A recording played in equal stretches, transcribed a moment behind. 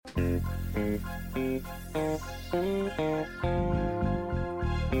Did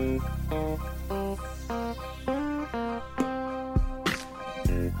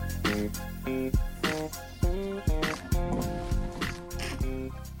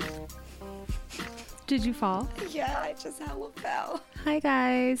you fall? Yeah, I just hella fell. Hi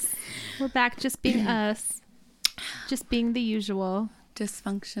guys, we're back just being us, just being the usual.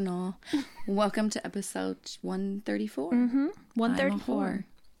 Dysfunctional. Welcome to episode 134. 134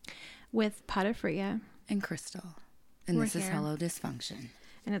 with Patafria and Crystal. And We're this is here. Hello Dysfunction.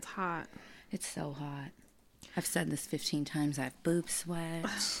 And it's hot. It's so hot. I've said this 15 times. I have boob sweat.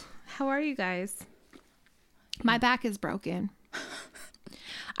 How are you guys? My back is broken.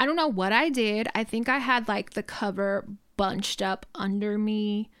 I don't know what I did. I think I had like the cover bunched up under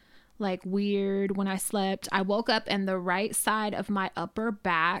me, like weird when I slept. I woke up and the right side of my upper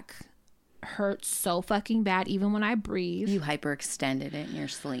back hurt so fucking bad, even when I breathe. You hyperextended it in your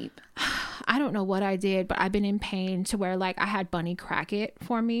sleep. I don't know what I did, but I've been in pain to where like I had Bunny crack it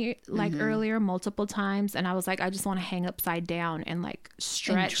for me like earlier multiple times. And I was like, I just want to hang upside down and like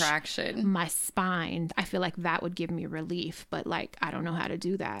stretch Traction. my spine. I feel like that would give me relief, but like, I don't know how to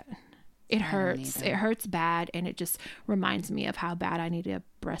do that. It hurts. It hurts bad. And it just reminds me of how bad I need a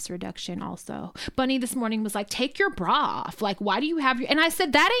breast reduction also. Bunny this morning was like, take your bra off. Like, why do you have your... And I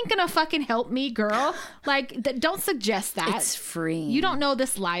said, that ain't gonna fucking help me, girl. Like, don't suggest that. It's free. You don't know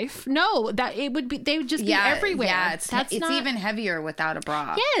this life. No, that it would be... They would just be everywhere. Yeah, it's even heavier without a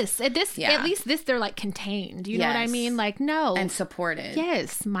bra. Yes. At least this, they're like contained. You know what I mean? Like, no. And supported.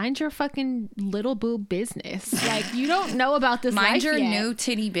 Yes. Mind your fucking little boob business. Like, you don't know about this Mind life your yet. new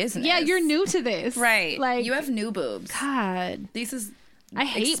titty business. Yeah, you're new to this. Right. Like, you have new boobs. God. This is... I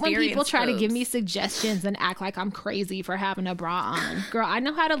hate when people try to give boobs. me suggestions and act like I'm crazy for having a bra on. Girl, I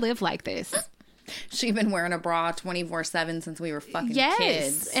know how to live like this. She's been wearing a bra 24/7 since we were fucking Yes.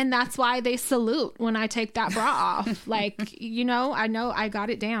 kids. And that's why they salute when I take that bra off. Like, you know I got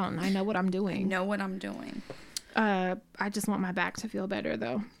it down. I know what I'm doing. Know what I'm doing. I just want my back to feel better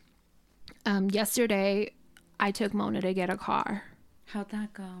though. Yesterday I took Mona to get a car. How'd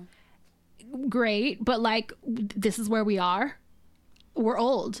that go? Great, but like this is where we are. We're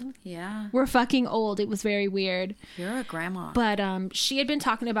old. Yeah. We're fucking old. It was very weird. You're a grandma. But she had been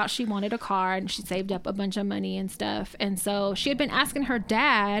talking about she wanted a car and she saved up a bunch of money and stuff. And so she had been asking her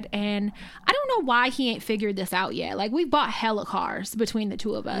dad, and I don't know why he ain't figured this out yet. Like, we've bought hella cars between the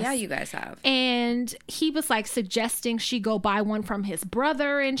two of us. Yeah, you guys have. And he was like suggesting she go buy one from his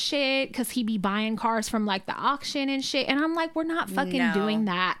brother and shit, because he be buying cars from like the auction and shit. And I'm like, we're not fucking doing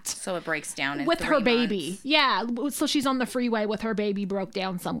that. So it breaks down in with 3 her baby. months. Yeah. So she's on the freeway with her baby broke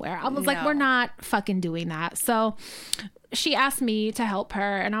down somewhere. I was like, we're not fucking doing that. So she asked me to help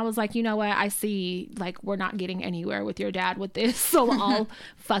her, and I was like, you know what? I see like we're not getting anywhere with your dad with this, so I'll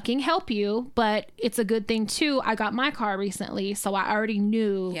fucking help you. But it's a good thing too. I got my car recently, so I already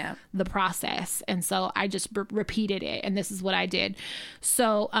knew the process, and so I just repeated it, and this is what I did.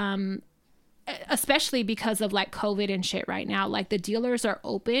 So especially because of like COVID and shit right now, like the dealers are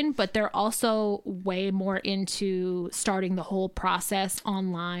open, but they're also way more into starting the whole process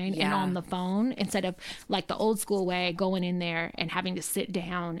online and on the phone, instead of like the old school way, going in there and having to sit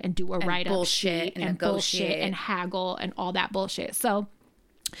down and do a write-up sheet and bullshit and haggle and all that bullshit. So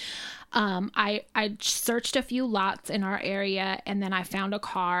I searched a few lots in our area, and then I found a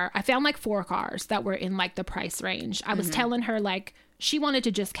car. I found like 4 cars that were in like the price range. I was telling her like she wanted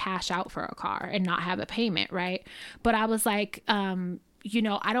to just cash out for a car and not have a payment, right? But I was like, you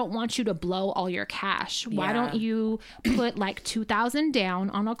know, I don't want you to blow all your cash. Why don't you put like $2,000 down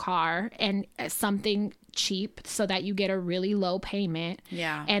on a car and something cheap so that you get a really low payment,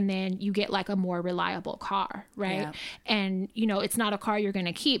 and then you get like a more reliable car, right? And you know, it's not a car you're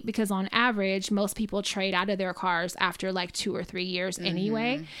gonna keep, because on average most people trade out of their cars after like 2 or 3 years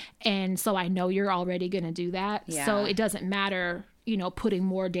anyway, and so I know you're already gonna do that, so it doesn't matter, you know, putting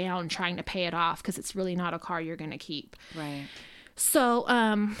more down trying to pay it off, because it's really not a car you're gonna keep, right? So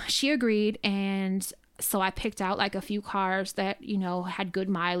she agreed, and so I picked out like a few cars that, you know, had good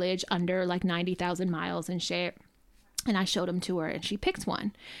mileage, under like 90,000 miles and shit. And I showed them to her, and she picked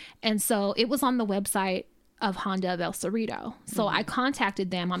one. And so it was on the website of Honda of El Cerrito. So I contacted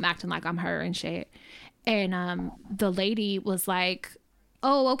them. I'm acting like I'm her and shit. And the lady was like,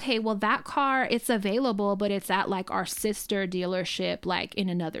 oh, okay, well, that car, it's available, but it's at like our sister dealership, like in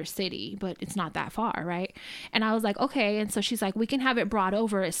another city, but it's not that far, right? And I was like, okay. And so she's like, we can have it brought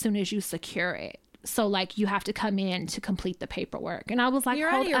over as soon as you secure it. So like you have to come in to complete the paperwork. And I was like, You're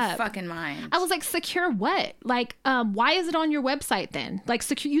out of hold your up. fucking mind. I was like, secure what? Like, why is it on your website then? Like,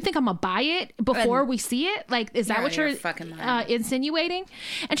 secure? You think I'm gonna buy it before we see it? Like, is that what you're fucking mind. Insinuating?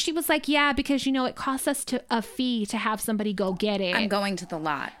 And she was like, yeah, because you know it costs us a fee to have somebody go get it. I'm going to the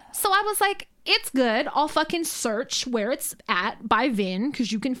lot. So I was like, it's good. I'll fucking search where it's at by VIN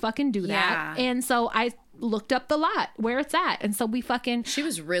because you can fucking do that. Yeah. And so I looked up the lot where it's at, and so we fucking. She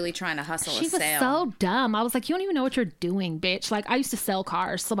was really trying to hustle a sale. She was so dumb. I was like, you don't even know what you're doing, bitch. Like I used to sell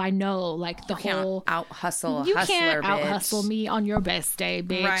cars, so I know like the whole out hustle. You hustler, can't out bitch. hustle me on your best day,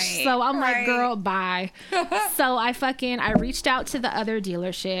 bitch. Right, So I'm like, right. girl, bye. So I reached out to the other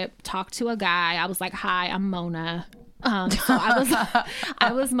dealership, talked to a guy. I was like, hi, I'm Mona. So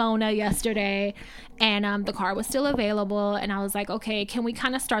I was Mona yesterday, and the car was still available, and I was like, okay, can we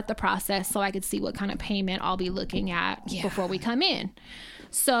kind of start the process so I could see what kind of payment I'll be looking at before we come in.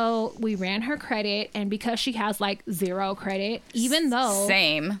 So we ran her credit, and because she has like 0 credit, even though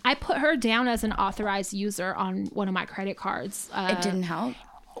Same. I put her down as an authorized user on one of my credit cards, It didn't help.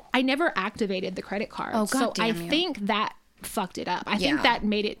 I never activated the credit card. Oh, so I goddamn you. think that fucked it up. I think that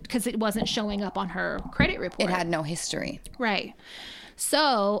made it because it wasn't showing up on her credit report. It had no history. Right.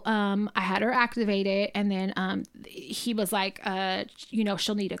 So I had her activate it, and then he was like,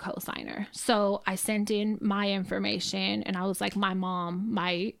 she'll need a co-signer. So I sent in my information, and I was like, my mom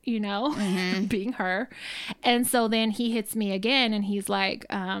might, being her. And so then he hits me again, and he's like,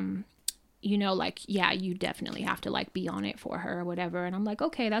 you definitely have to like be on it for her or whatever. And I'm like,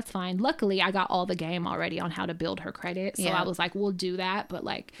 okay, that's fine. Luckily, I got all the game already on how to build her credit. So I was like, we'll do that. But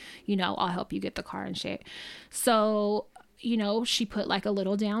like, I'll help you get the car and shit. So, she put like a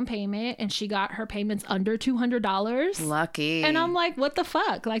little down payment, and she got her payments under $200. Lucky. And I'm like, what the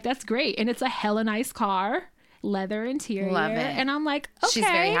fuck? Like, that's great. And it's a hella nice car. Leather interior. Love it. And I'm like, okay. She's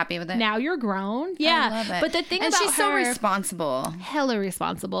very happy with it. Now you're grown. Yeah. I love it. But the thing and about she's so her, responsible. hella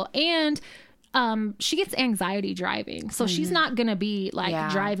responsible. And she gets anxiety driving. So she's not going to be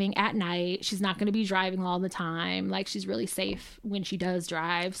like driving at night. She's not going to be driving all the time. Like she's really safe when she does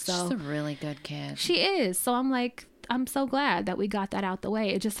drive. So she's a really good kid. She is. So I'm like, I'm so glad that we got that out the way.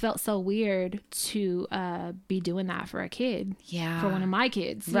 It just felt so weird to be doing that for a kid. Yeah. For one of my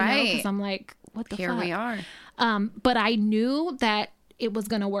kids. Right. Because I'm like, what the fuck? Here we are. But I knew that it was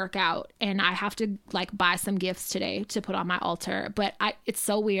going to work out, and I have to like buy some gifts today to put on my altar. But it's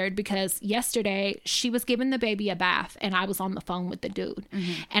so weird because yesterday she was giving the baby a bath, and I was on the phone with the dude.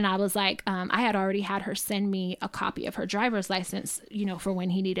 And I was like, I had already had her send me a copy of her driver's license, for when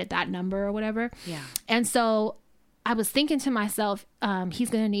he needed that number or whatever. Yeah. And so I was thinking to myself, he's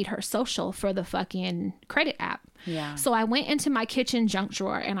going to need her social for the fucking credit app. Yeah. So I went into my kitchen junk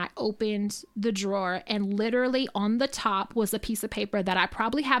drawer, and I opened the drawer, and literally on the top was a piece of paper that I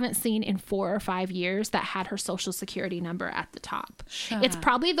probably haven't seen in 4 or 5 years that had her social security number at the top. It's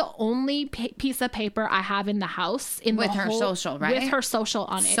probably the only piece of paper I have in the house with her social, right? With her social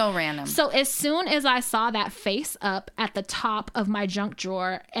on it. So random. So as soon as I saw that face up at the top of my junk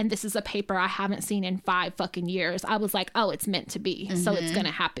drawer, and this is a paper I haven't seen in 5 fucking years, I was like, oh, it's meant to be. So it's going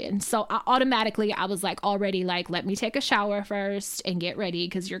to happen. So I was like already like, let me take a shower first and get ready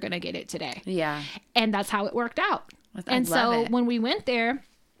because you're going to get it today. Yeah. And that's how it worked out. And so when we went there,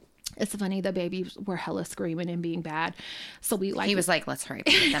 it's funny, the babies were hella screaming and being bad. So he was like, let's hurry.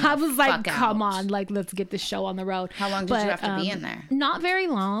 I was like, come on, like, let's get this show on the road. How long did you have to be in there? Not very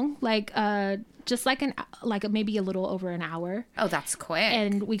long. Like, just like maybe a little over an hour. Oh, that's quick.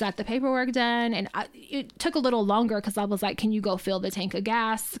 And we got the paperwork done, and it took a little longer because I was like, can you go fill the tank of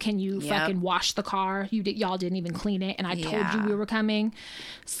gas? Can you fucking wash the car? Y'all didn't even clean it, and I told you we were coming.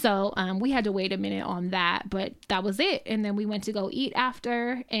 So we had to wait a minute on that, but that was it. And then we went to go eat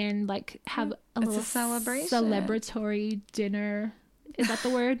after and like have a little celebration, celebratory dinner. Is that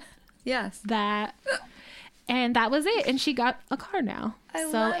the word? Yes. And that was it. And she got a car now.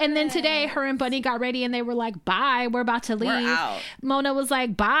 Then today, her and Bunny got ready, and they were like, bye, we're about to leave. We're out. Mona was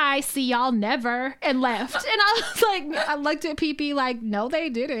like, bye, see y'all never, and left. And I was like, I looked at Pee like, no, they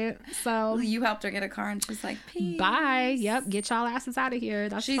didn't. So you helped her get a car, and she's like, peace. Bye. Yep. Get y'all asses out of here.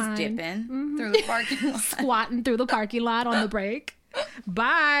 That's fine. She's dipping through the parking lot. Squatting through the parking lot on the break.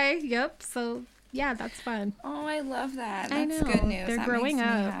 Bye. Yep. So yeah, that's fun. Oh, I love that. That's I know. Good news. They're that growing makes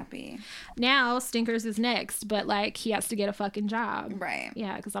up. Me happy. Now Stinkers is next, but like he has to get a fucking job. Right.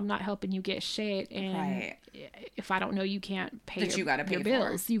 Yeah, because I'm not helping you get shit, and if I don't know you can't pay you gotta pay your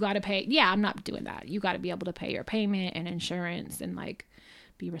bills, you got to pay. Yeah, I'm not doing that. You got to be able to pay your payment and insurance and like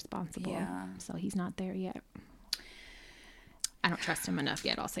be responsible. Yeah. So he's not there yet. I don't trust him enough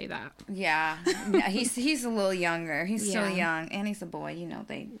yet. I'll say that. Yeah. Yeah, he's a little younger. He's still young. And he's a boy. You know,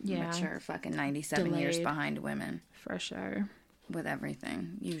 they mature fucking 97 years behind women. For sure. With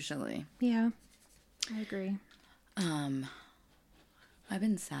everything, usually. Yeah. I agree. I've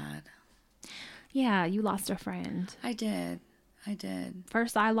been sad. Yeah, you lost a friend. I did.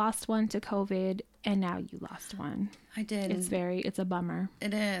 First, I lost one to COVID, and now you lost one. I did. It's a bummer.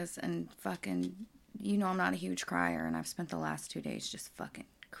 It is. And fucking, you know, I'm not a huge crier, and I've spent the last 2 days just fucking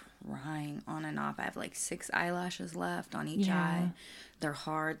crying on and off. I have like 6 eyelashes left on each eye. They're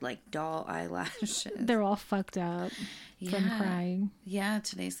hard, like doll eyelashes. They're all fucked up from crying. Yeah,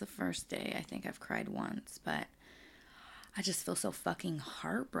 today's the first day. I think I've cried once, but I just feel so fucking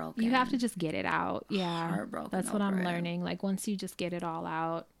heartbroken. You have to just get it out. Yeah. Heartbroken. That's what I'm learning. Like, once you just get it all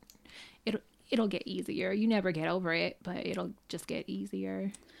out, it'll get easier. You never get over it, but it'll just get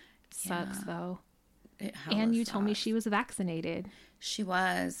easier. Sucks, though. And you told me she was vaccinated. She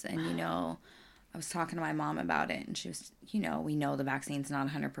was. And, you know, I was talking to my mom about it, and she was, you know, we know the vaccine's not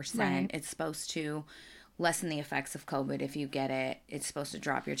 100%. Right. It's supposed to lessen the effects of COVID if you get it. It's supposed to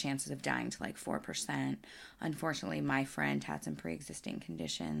drop your chances of dying to like 4%. Unfortunately, my friend had some pre-existing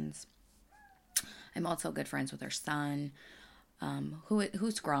conditions. I'm also good friends with her son,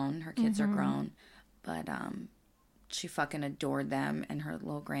 who's grown. Her kids are grown. But she fucking adored them and her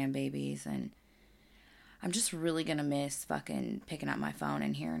little grandbabies. And I'm just really going to miss fucking picking up my phone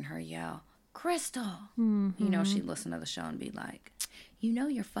and hearing her yell, "Crystal." You know, she'd listen to the show and be like, "You know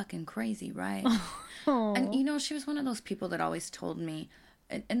you're fucking crazy, right?" And, you know, she was one of those people that always told me,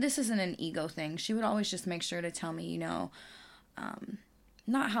 and this isn't an ego thing, she would always just make sure to tell me, you know,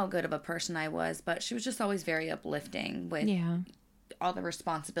 not how good of a person I was, but she was just always very uplifting with all the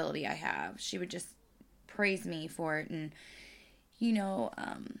responsibility I have. She would just praise me for it. And, you know,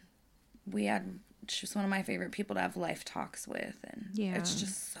 she was one of my favorite people to have life talks with. And it's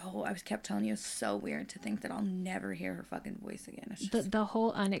just so, I kept telling you, it's so weird to think that I'll never hear her fucking voice again. It's just, the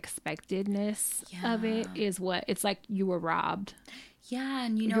whole unexpectedness of it is what, it's like you were robbed. Yeah.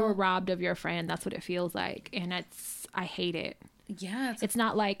 And, you know, you were robbed of your friend. That's what it feels like. And I hate it. Yeah. It's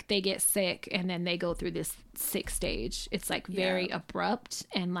not like they get sick and then they go through this sick stage. It's like very abrupt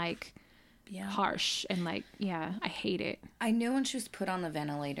and like harsh. And like, I hate it. I knew when she was put on the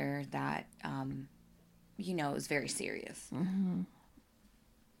ventilator that, you know, it was very serious.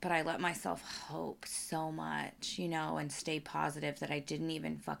 But I let myself hope so much, you know, and stay positive that I didn't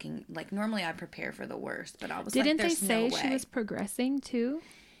even fucking, like, normally I prepare for the worst, but I was Didn't like, there's no way. Didn't they say she was progressing too?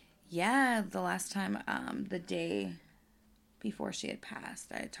 Yeah, the last time, the day before she had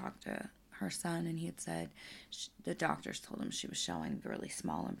passed, I had talked to her son, and he had said the doctors told him she was showing really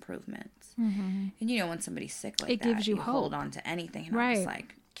small improvements. And, you know, when somebody's sick like it that, gives you hope. Hold on to anything. And I was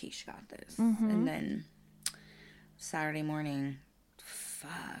like, Keish got this. And then Saturday morning,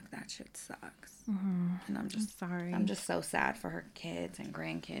 fuck, that shit sucks. And I'm sorry. I'm just so sad for her kids and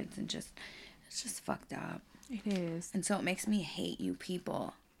grandkids, and just, it's just fucked up. It is. And so it makes me hate you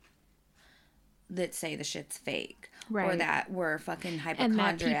people that say the shit's fake. Or that we're fucking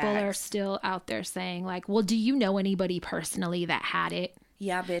hypochondriacs. And that people are still out there saying like, well, do you know anybody personally that had it?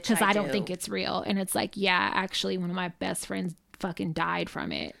 Yeah, bitch, because I don't think it's real. And it's like, yeah, actually one of my best friends fucking died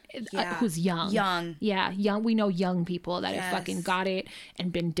from it. Who's young. Young. We know young people that have fucking got it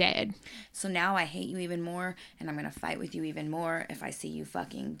and been dead. So now I hate you even more, and I'm gonna fight with you even more if I see you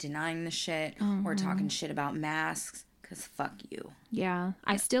fucking denying the shit or talking shit about masks, because fuck you. Yeah,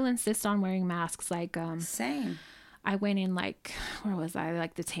 I still insist on wearing masks. Like same. I went in, like, where was I?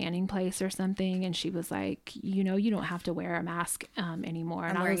 Like the tanning place or something. And she was like, you know, you don't have to wear a mask anymore.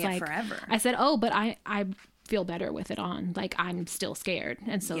 And I was like, forever. I said, oh, but I feel better with it on. Like, I'm still scared.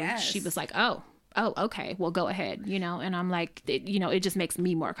 And so she was like, oh, okay, well, go ahead, you know? And I'm like, you know, it just makes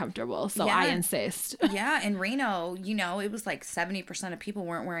me more comfortable. So I insist. Yeah. In Reno, you know, it was like 70% of people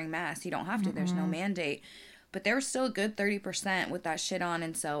weren't wearing masks. You don't have to. There's no mandate. But there was still a good 30% with that shit on.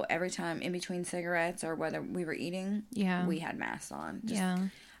 And so every time in between cigarettes or whether we were eating, we had masks on.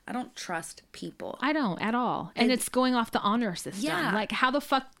 I don't trust people. I don't at all. And it's going off the honor system. Yeah. Like, how the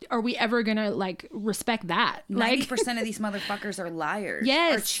fuck are we ever going to, like, respect that? 90% of these motherfuckers are liars.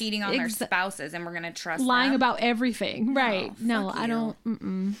 Yes. Or cheating on their spouses, and we're going to trust lying them? About everything. Right. No, I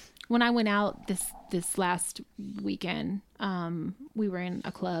don't. When I went out this last weekend, we were in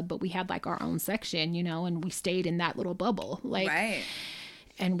a club, but we had like our own section, you know, and we stayed in that little bubble, like,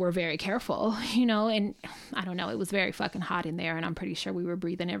 and we're very careful, you know, and I don't know, it was very fucking hot in there, and I'm pretty sure we were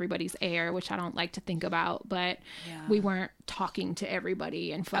breathing everybody's air, which I don't like to think about, but we weren't talking to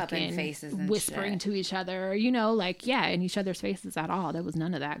everybody and fucking faces and whispering to each other, you know, like, in each other's faces at all. There was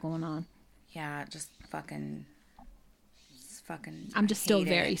none of that going on. Yeah, just fucking I'm just still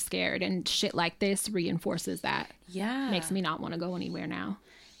very scared, and shit like this reinforces that. Yeah. Makes me not want to go anywhere now.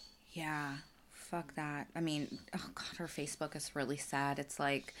 Yeah. Fuck that. I mean, oh God, her Facebook is really sad. It's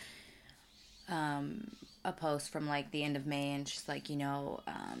like a post from like the end of May, and she's like,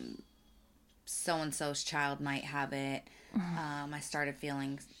 so-and-so's child might have it. I started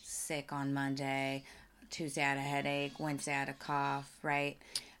feeling sick on Monday. Tuesday I had a headache. Wednesday I had a cough, right?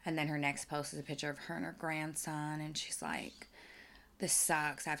 And then her next post is a picture of her and her grandson, and she's like, this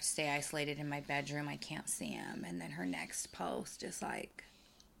sucks. I have to stay isolated in my bedroom. I can't see him. And then her next post is like,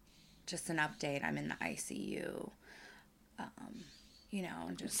 just an update. I'm in the ICU.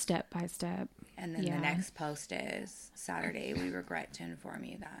 Just step by step. And then the next post is, Saturday, we regret to inform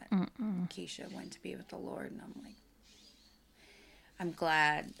you that Keisha went to be with the Lord. And I'm like, I'm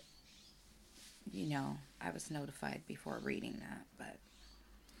glad, I was notified before reading that, but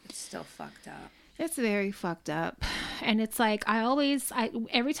it's still fucked up. It's very fucked up. And it's like,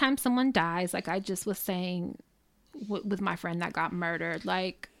 every time someone dies, like I just was saying with my friend that got murdered,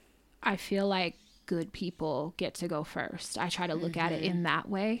 like, I feel like good people get to go first. I try to look at it in that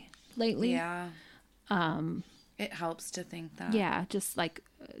way lately. Yeah. It helps to think that. Yeah, just like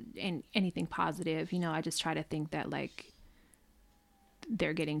anything positive, I just try to think that like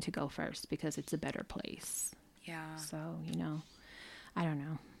they're getting to go first because it's a better place. Yeah. So, I don't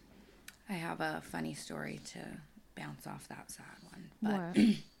know. I have a funny story to bounce off that sad one.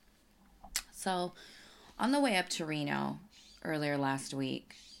 But so on the way up to Reno earlier last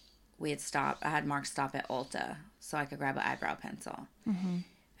week, we had stopped. I had Mark stop at Ulta so I could grab an eyebrow pencil. Mm-hmm.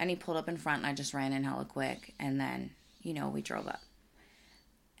 And he pulled up in front, and I just ran in hella quick. And then, we drove up.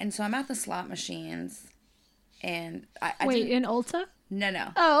 And so I'm at the slot machines, and I wait, in Ulta?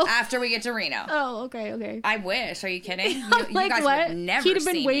 No. Oh. After we get to Reno. Oh, okay. I wish. Are you kidding? You like, guys what? would never He'd have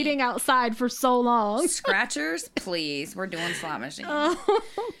been waiting outside for so long. Scratchers, please. We're doing slot machines. Oh.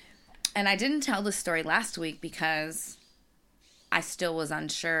 And I didn't tell this story last week because I still was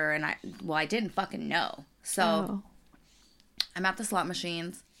unsure, and I didn't fucking know. So I'm at the slot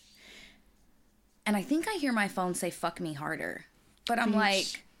machines, and I think I hear my phone say, fuck me harder. But I'm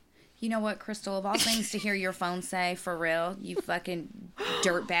like, you know what, Crystal, of all things to hear your phone say, for real, you fucking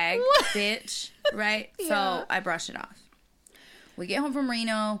dirtbag bitch, right? Yeah. So I brush it off. We get home from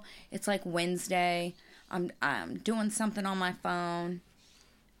Reno. It's like Wednesday. I'm doing something on my phone,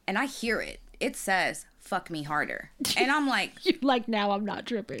 and I hear it. It says, fuck me harder. And I'm like... You're like, now I'm not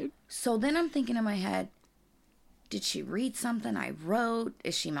tripping. So then I'm thinking in my head, did she read something I wrote?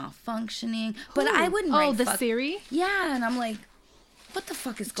 Is she malfunctioning? But I wouldn't write the Siri? Yeah, and I'm like, what the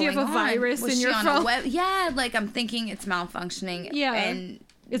fuck is going on? Do you have a virus in your phone? Yeah, like I'm thinking it's malfunctioning. Yeah. And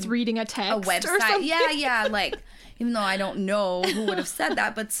it's reading a text. A website. Or something. Yeah. Like, even though I don't know who would have said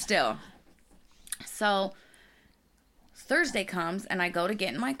that, but still. So Thursday comes, and I go to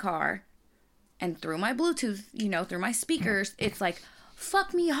get in my car, and through my Bluetooth, through my speakers, it's like,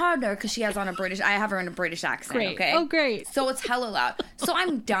 fuck me harder, because I have her in a British accent, great. Okay? Oh, great. So it's hella loud. So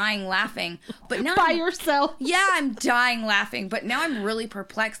I'm dying laughing. But now By yourself. Yeah, I'm dying laughing. But now I'm really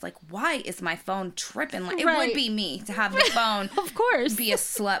perplexed. Like, why is my phone tripping? Like, it would be me to have the phone. Of course. Be a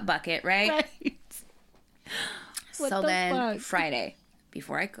slut bucket, right? Right. So then, Friday,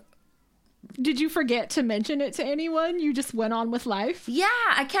 before Did you forget to mention it to anyone? You just went on with life? Yeah,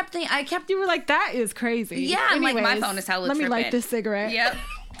 I kept. You were like, that is crazy. Yeah, anyways, I'm like, my phone is hella tripping. Let me light this cigarette. Yep.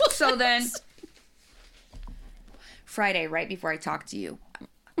 So then, Friday, right before I talked to you,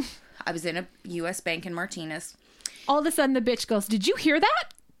 I was in a U.S. bank in Martinez. All of a sudden, the bitch goes, did you hear that?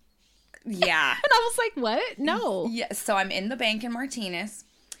 Yeah. And I was like, what? No. Yeah, so I'm in the bank in Martinez.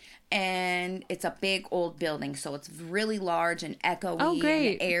 And it's a big old building, so it's really large and echoey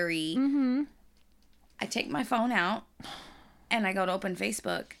and airy. Mm-hmm. I take my phone out, and I go to open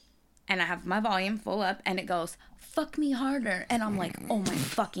Facebook, and I have my volume full up, and it goes, fuck me harder. And I'm like, oh my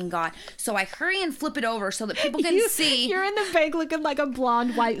fucking God. So I hurry and flip it over so that people can see. You're in the bank looking like a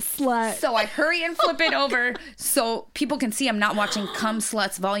blonde white slut. So I hurry and flip it over so people can see I'm not watching Cum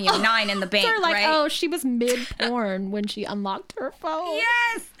Sluts Volume 9 in the bank, They're like, right? oh, she was mid-porn when she unlocked her phone.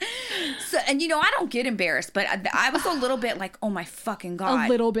 Yes! So, and I don't get embarrassed, but I was a little bit like, oh my fucking God. A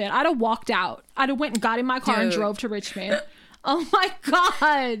little bit. I'd have walked out. I'd have went and got in my car and drove to Richmond. Oh my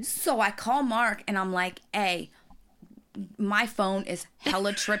God. So I call Mark, and I'm like, hey, my phone is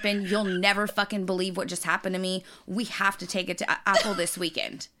hella tripping. You'll never fucking believe what just happened to me. We have to take it to Apple this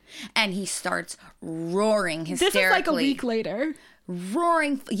weekend. And he starts roaring hysterically. This is like a week later.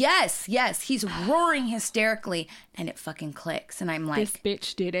 Roaring. Yes. He's roaring hysterically. And it fucking clicks. And I'm like, this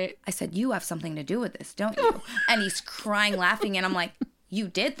bitch did it. I said, you have something to do with this, don't you? And he's crying, laughing. And I'm like, you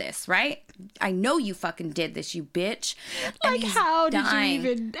did this, right? I know you fucking did this, you bitch. Like, how did you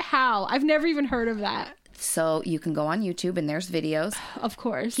even, how? I've never even heard of that. So you can go on YouTube and there's videos. Of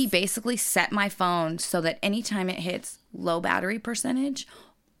course. He basically set my phone so that anytime it hits low battery percentage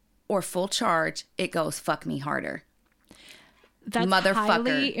or full charge, it goes fuck me harder. That's motherfucker.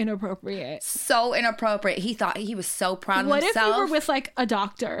 Highly inappropriate. So inappropriate. He thought he was so proud of himself. What if you were with like a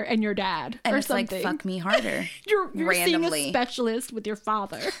doctor and your dad and or it's something? like fuck me harder. you're randomly seeing a specialist with your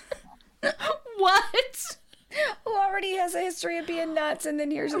father. What? Who already has a history of being nuts, and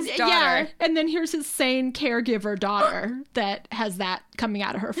then here's his daughter. Yeah, and then here's his sane caregiver daughter that has that coming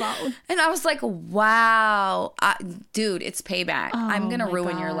out of her phone. And I was like, wow. Dude, it's payback. I'm going to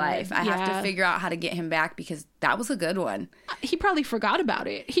ruin your life. I have to figure out how to get him back because that was a good one. He probably forgot about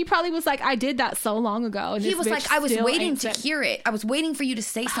it. He probably was like, I did that so long ago. And he was like, I was waiting to hear it. I was waiting for you to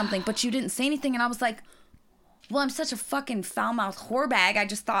say something, but you didn't say anything. And I was like, well, I'm such a fucking foul-mouthed whore bag. I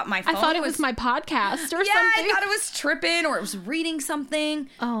just thought my phone I thought it was my podcast or something. I thought it was tripping or it was reading something.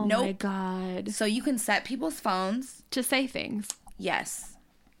 Oh, my God. So you can set people's phones. To say things. Yes.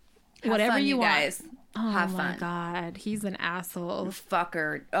 Whatever fun, you want. Guys. Have fun. Oh, my God. He's an asshole.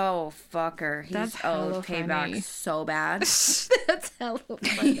 Fucker. Oh, fucker. He's owed payback so bad. That's hella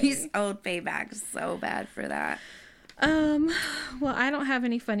funny. He's owed payback so bad for that. Well, I don't have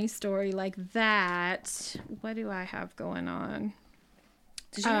any funny story like that. What do I have going on?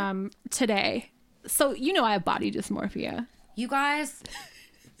 Today. So, I have body dysmorphia. You guys,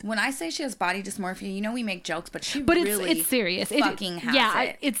 when I say she has body dysmorphia, we make jokes, but it's serious. Fucking has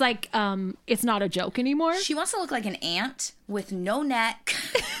it. It's like, it's not a joke anymore. She wants to look like an ant with no neck.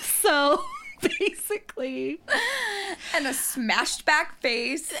 So, basically. And a smashed back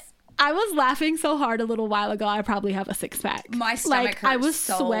face. I was laughing so hard a little while ago, I probably have a six-pack. My stomach hurts I was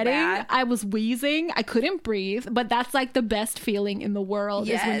so sweating. bad. I was wheezing. I couldn't breathe. But that's like the best feeling in the world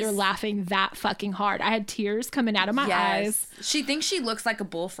is when you're laughing that fucking hard. I had tears coming out of my eyes. She thinks she looks like a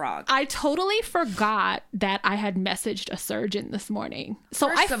bullfrog. I totally forgot that I had messaged a surgeon this morning. So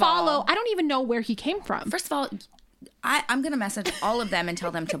I don't even know where he came from. First of all, I'm going to message all of them and tell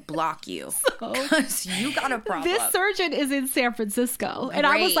them to block you. Because you got a problem. This surgeon is in San Francisco. And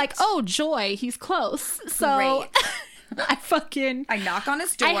I was like, oh, joy, he's close. So I knock on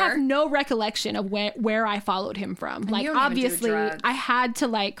his door. I have no recollection of where I followed him from. And obviously, I had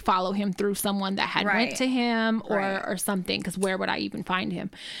to follow him through someone that had went to him or something. Because where would I even find him?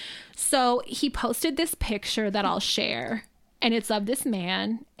 So he posted this picture that I'll share. And it's of this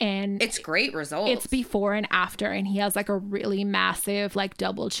man, and it's great results. It's before and after, and he has a really massive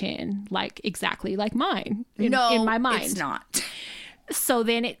double chin, exactly like mine. In my mind, it's not. So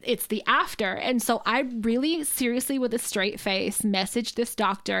then it's the after, and so I really seriously, with a straight face, messaged this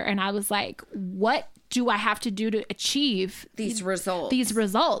doctor, and I was like, "What do I have to do to achieve these results?"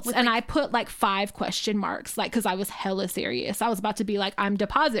 And I put 5 question marks, because I was hella serious. I was about to be like, "I'm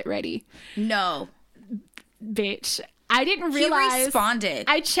deposit ready." No, bitch. I didn't realize. He responded.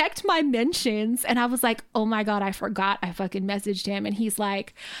 I checked my mentions and I was like, oh my God, I forgot I fucking messaged him. And he's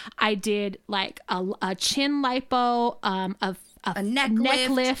like, I did a chin lipo, a neck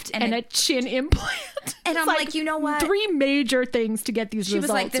lift and a chin implant. And I'm like, you know what? 3 major things to get these results. She was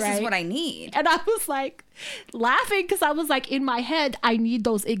like, this is what I need. And I was laughing because I was in my head, I need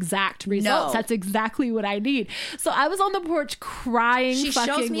those exact results. No. That's exactly what I need. So I was on the porch crying, she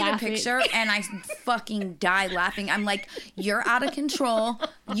fucking shows me laughing. The picture and I fucking die laughing. I'm like, you're out of control.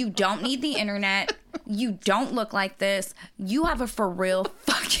 You don't need the internet. You don't look like this. You have a for real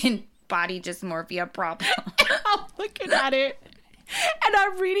fucking body dysmorphia problem. I'm looking at it. And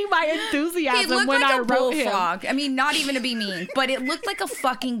I'm reading my enthusiasm when I wrote him. I mean, not even to be mean, but it looked like a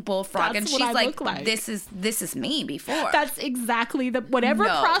fucking bullfrog. That's and she's like, this is me before. That's exactly whatever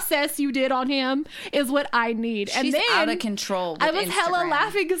process you did on him is what I need. She's and then out of control with I was Instagram. Hella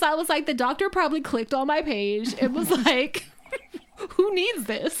laughing because I was like, the doctor probably clicked on my page. It was like, who needs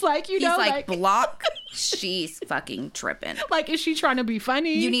this? He's like, block. She's fucking tripping. Is she trying to be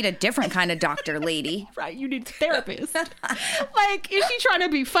funny? You need a different kind of doctor, lady. Right, you need a therapist. Is she trying to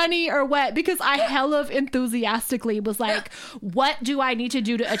be funny or what? Because I hella enthusiastically was like, what do I need to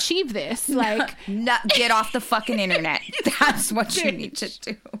do to achieve this? Get off the fucking internet. That's what you need to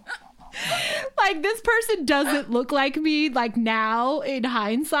do. This person doesn't look like me now in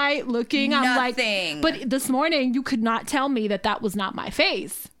hindsight looking. Nothing. I'm but this morning you could not tell me that was not my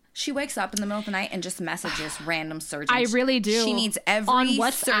face. She wakes up in the middle of the night and just messages random surgeons. I really do. She needs every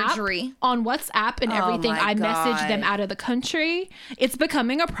surgery. On WhatsApp and everything. I message them out of the country. It's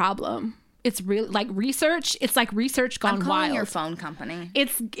becoming a problem. It's really like research. It's like research gone I'm calling wild. your phone company.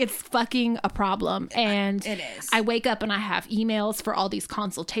 It's fucking a problem. And it is. I wake up and I have emails for all these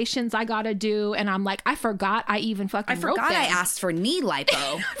consultations I gotta do, and I'm like, I forgot I even fucking wrote them. I asked for knee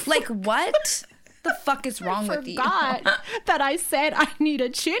lipo. Like, what the fuck is wrong with you? Forgot that I said I need a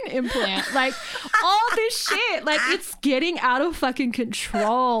chin implant. Like, all this shit. Like, it's getting out of fucking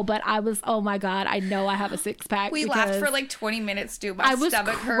control. But I was, oh my God, I know I have a six pack. We laughed for like 20 minutes, dude. My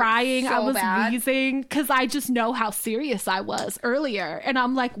stomach hurt crying. so I was bad. wheezing because I just know how serious I was earlier. And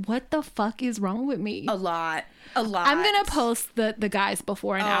I'm like, what the fuck is wrong with me? A lot. I'm gonna post the guy's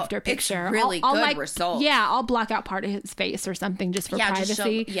before and after picture. It's really I'll good like, results. Yeah, I'll block out part of his face or something just for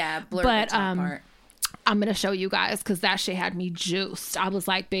privacy. Blur the top part. I'm gonna show you guys because that shit had me juiced. I was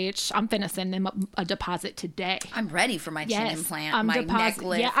like, bitch, I'm finna send them a deposit today. I'm ready for my chin implant, my neck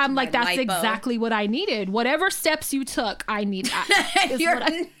lift. Yeah, I'm like, that's lipo. exactly what I needed. Whatever steps you took, I need that. You're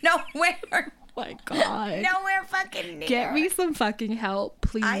nowhere. My God. Nowhere fucking near. Get me some fucking help,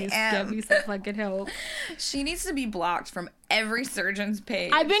 please. Get me some fucking help. She needs to be blocked from every surgeon's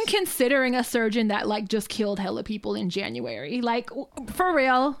page. I've been considering a surgeon that like just killed hella people in January. Like, for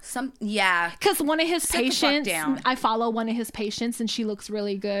real. Because one of his patients, I follow one of his patients and she looks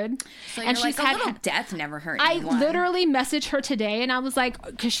really good. So and she's like, a little death never hurt anyone. I literally messaged her today and I was like,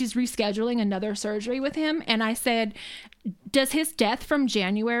 because she's rescheduling another surgery with him. And I said, does his death from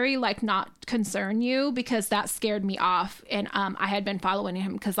January like not concern you? Because that scared me off. And I had been following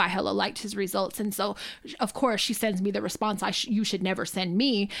him because I hella liked his results. And so, of course, she sends me the response, you should never send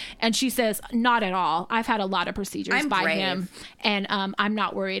me. And she says, not at all. I've had a lot of procedures by him. And I'm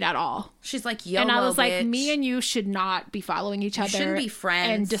not worried at all. She's like, YOLO, and I was like, bitch. Me and you should not be following each other. Shouldn't be friends.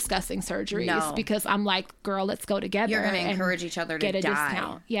 And discussing surgeries. Because I'm like, girl, let's go together. You're going to encourage each other to get a die.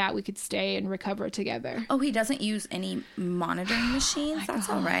 Discount. Yeah, we could stay and recover together. Oh, he doesn't use any monitoring machines? That's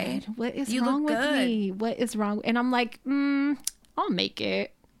all right. What is wrong with me? What is wrong? And I'm like, I'll make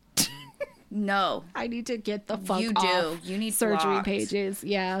it. No. I need to get the fuck You off do. You need surgery blocked. Pages.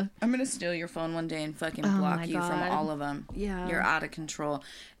 Yeah. I'm going to steal your phone one day and fucking block you from all of them. Yeah. You're out of control.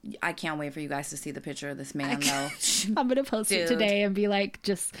 I can't wait for you guys to see the picture of this man, though. I'm going to post it today and be like,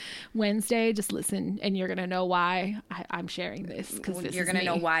 just Wednesday, just listen, and you're going to know why I'm sharing this. Because you're going to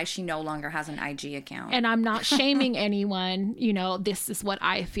know why she no longer has an IG account. And I'm not shaming anyone. You know, this is what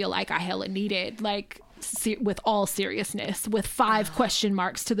I feel like I hella needed. Like, with all seriousness, with 5 question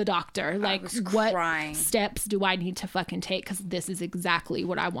marks to the doctor. Like, what steps do I need to fucking take? Because this is exactly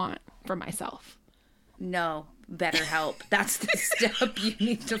what I want for myself. No, BetterHelp. That's the step you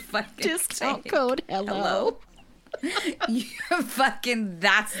need to fucking Discount code hello. You fucking,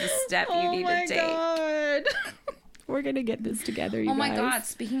 that's the step you need to take. Oh my God. We're gonna get this together, you guys. Oh my God.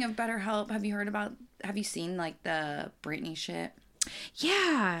 Speaking of BetterHelp, have you seen like the Britney shit?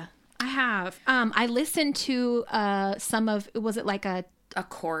 Yeah, I have. I listened to was it like a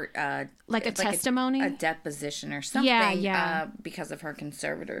court, like a testimony? A deposition or something. Yeah. Because of her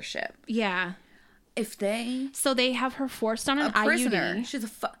conservatorship. Yeah. So they have her forced on an prisoner. IUD. She's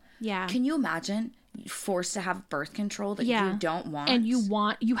yeah. Can you imagine forced to have birth control that you don't want? And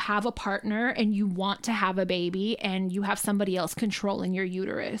you have a partner and you want to have a baby and you have somebody else controlling your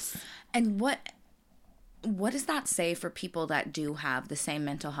uterus. And what does that say for people that do have the same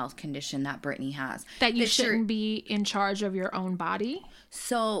mental health condition that Britney has? That you shouldn't be in charge of your own body?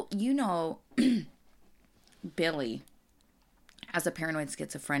 So, Billy, as a paranoid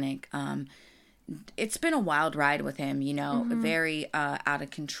schizophrenic, it's been a wild ride with him, very out of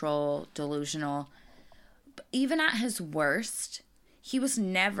control, delusional. But even at his worst, he was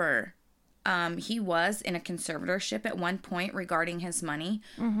never... he was in a conservatorship at one point regarding his money.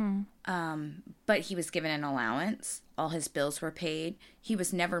 But he was given an allowance. All his bills were paid. He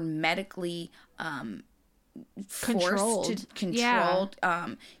was never medically controlled.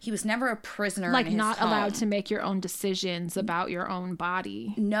 He was never a prisoner in his not home. Allowed to make your own decisions about your own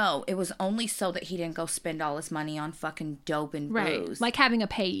body. No, it was only so that he didn't go spend all his money on fucking dope and booze. Like having a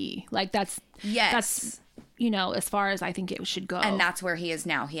payee. Like that's as far as I think it should go. And that's where he is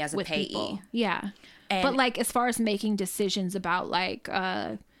now. He has a payee. People. Yeah. But like as far as making decisions about like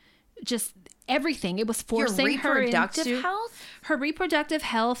just everything, it was forcing her into her reproductive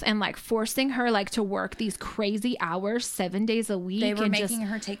health and like forcing her like to work these crazy hours 7 days a week. They were making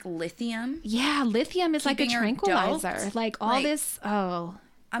her take lithium. Yeah, lithium is like a tranquilizer. Like all this.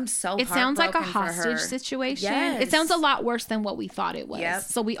 I'm so it sounds like a hostage situation. Yes. It sounds a lot worse than what we thought it was. Yep.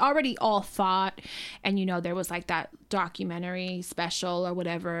 So we already all thought, and there was like that documentary special or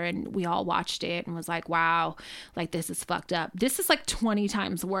whatever, and we all watched it and was like, wow, like this is fucked up. This is like 20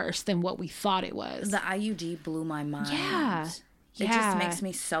 times worse than what we thought it was. The IUD blew my mind. It just makes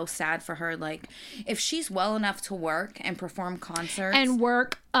me so sad for her. Like, if she's well enough to work and perform concerts. And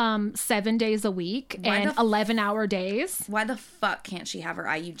work 7 days a week and 11-hour days. Why the fuck can't she have her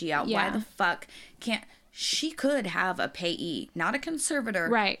IUD out? Yeah. Why the fuck can't... She could have a payee, not a conservator.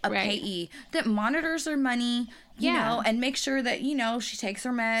 Right, payee that monitors her money, you know, and make sure that, you know, she takes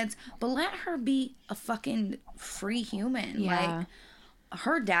her meds. But let her be a fucking free human. Yeah. Like,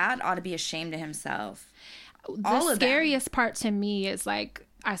 her dad ought to be ashamed of himself. The scariest part to me is, like,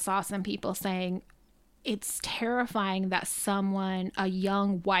 I saw some people saying it's terrifying that someone, a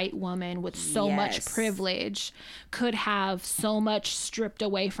young white woman with so much privilege, could have so much stripped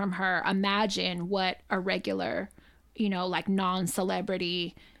away from her. Imagine what a regular, you know, like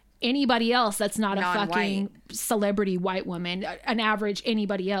non-celebrity, anybody else that's not a fucking celebrity white woman, an average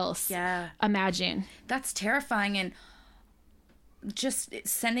anybody else. Yeah. Imagine. That's terrifying. And just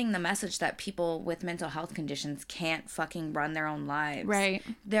sending the message that people with mental health conditions can't fucking run their own lives. Right.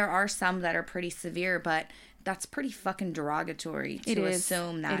 There are some that are pretty severe, but that's pretty fucking derogatory to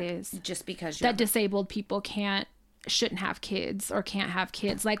assume that just because you're... That disabled people shouldn't have kids or can't have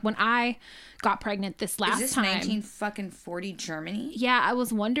kids. Like, when I got pregnant this last time... Is this 1940 Germany? Yeah, I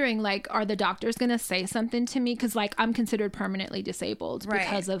was wondering, like, are the doctors going to say something to me? Because, like, I'm considered permanently disabled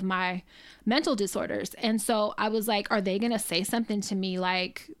because of my mental disorders. And so I was like, are they going to say something to me,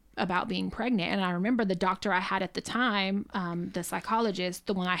 like, about being pregnant? And I remember the doctor I had at the time, the psychologist,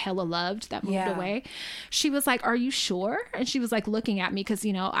 the one I hella loved that moved away, she was like, are you sure? And she was like looking at me because,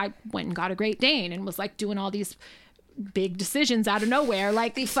 you know, I went and got a Great Dane and was like doing all these big decisions out of nowhere,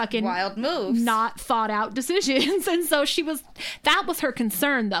 like the fucking wild moves, not thought out decisions. And so that was her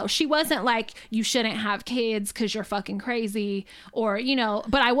concern, though. She wasn't like, you shouldn't have kids because you're fucking crazy, or, you know,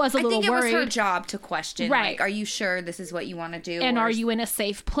 but I was a little worried. I think it was her job to question, like, are you sure this is what you want to do? And are you in a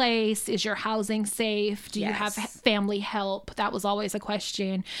safe place? Is your housing safe? Do you have family help? That was always a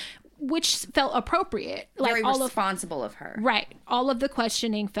question, which felt appropriate. Like, very responsible of her. Right. All of the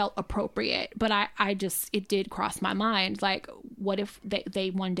questioning felt appropriate. But I just, it did cross my mind. Like, what if they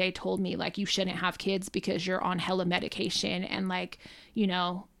one day told me, like, you shouldn't have kids because you're on hella medication and, like, you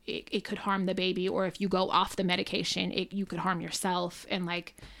know, it could harm the baby. Or if you go off the medication, you could harm yourself. And,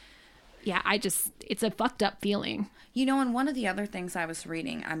 like, yeah, it's a fucked up feeling. You know, and one of the other things I was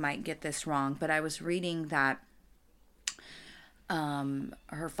reading, I might get this wrong, but I was reading that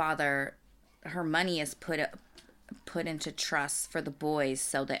her father, her money is put into trusts for the boys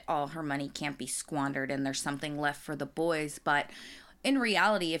so that all her money can't be squandered and there's something left for the boys. But in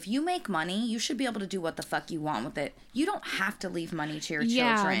reality, if you make money, you should be able to do what the fuck you want with it. You don't have to leave money to your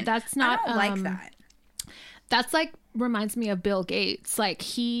children. Yeah, that's not... I don't like that. That's like, reminds me of Bill Gates. Like,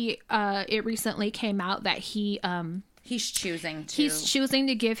 it recently came out that he's choosing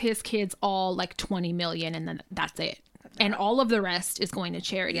to give his kids all like 20 million and then that's it. And all of the rest is going to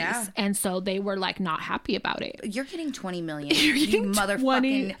charities. Yeah. And so they were like not happy about it. You're getting 20 million. You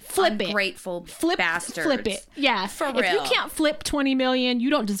motherfucking ungrateful bastards. Flip it. Yeah. For real. If you can't flip 20 million, you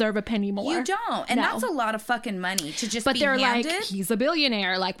don't deserve a penny more. You don't. And that's a lot of fucking money to just be handed. But they're like, he's a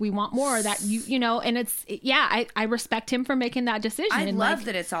billionaire. Like, we want more. That you know, and it's, I respect him for making that decision. I love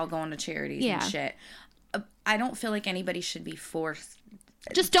that it's all going to charities and shit. I don't feel like anybody should be forced.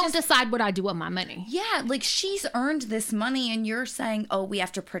 Just don't decide what I do with my money. Yeah, like, she's earned this money and you're saying, oh, we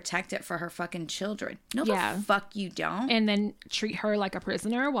have to protect it for her fucking children. No, the fuck you don't. And then treat her like a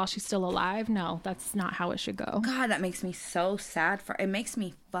prisoner while she's still alive? No, that's not how it should go. God, that makes me so sad. It makes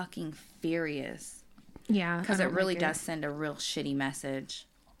me fucking furious. Yeah. Because it really does send a real shitty message.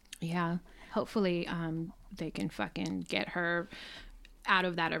 Yeah. Hopefully they can fucking get her out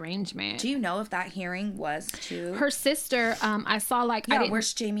of that arrangement. Do you know if that hearing was to her sister? I saw like,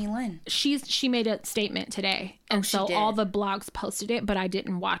 where's Jamie Lynn? She made a statement today, and so all the blogs posted it, but I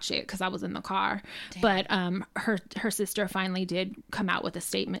didn't watch it because I was in the car. Damn. But her sister finally did come out with a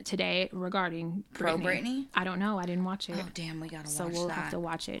statement today regarding Britney. I don't know. I didn't watch it. Oh damn, we gotta watch that. So we'll have to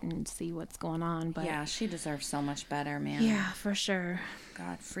watch it and see what's going on. But yeah, she deserves so much better, man. Yeah, for sure.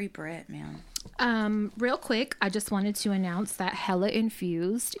 God, free Brit, man. Real quick, I just wanted to announce that Hella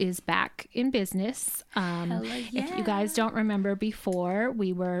Infused is back in business. If you guys don't remember before,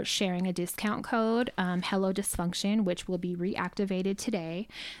 we were sharing a discount code, Hello Dysfunction, which will be reactivated today.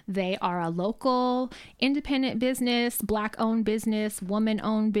 They are a local independent business, Black-owned business,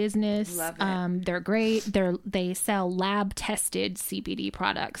 woman-owned business. Love it. They're great. They sell lab-tested CBD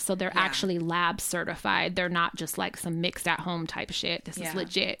products, so they're actually lab certified. They're not just like some mixed at-home type shit. This is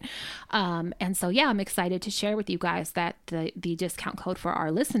legit. And so, I'm excited to share with you guys that the discount code for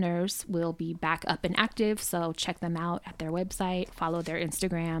our listeners will be back up and active. So check them out at their website, follow their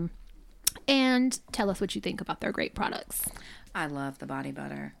Instagram, and tell us what you think about their great products. I love the body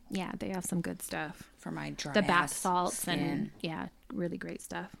butter. Yeah, they have some good stuff. For my dry the bath salts skin. And yeah, really great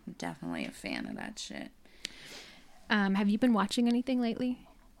stuff. I'm definitely a fan of that shit. Have you been watching anything lately?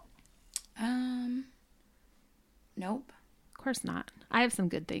 Nope. Of course not. I have some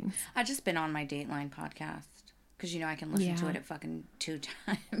good things. I've just been on my Dateline podcast because, I can listen to it at fucking 2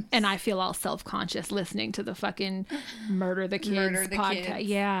 times. And I feel all self-conscious listening to the fucking Murder the Kids podcast. Kids.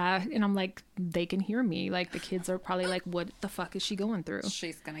 Yeah. And I'm like, they can hear me. Like, the kids are probably like, what the fuck is she going through?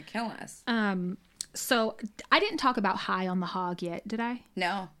 She's going to kill us. So I didn't talk about High on the Hog yet, did I?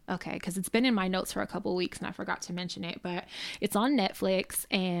 No. Okay, because it's been in my notes for a couple of weeks and I forgot to mention it, but it's on Netflix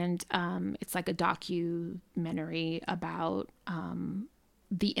and it's like a documentary about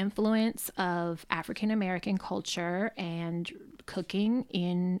the influence of African American culture and cooking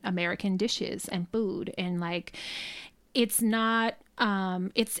in American dishes and food. And like, it's not,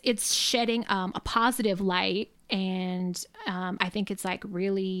 it's shedding a positive light. And I think it's like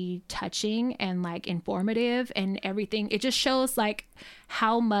really touching and like informative and everything. It just shows like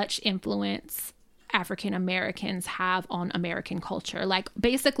how much influence African Americans have on American culture. Like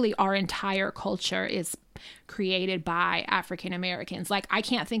basically our entire culture is created by African Americans. Like I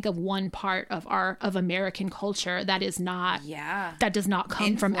can't think of one part of American culture that is not, that does not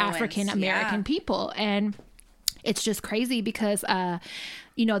come from African American people. And it's just crazy because,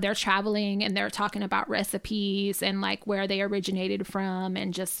 they're traveling and they're talking about recipes and like where they originated from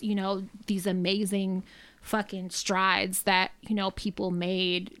and just, these amazing fucking strides that, people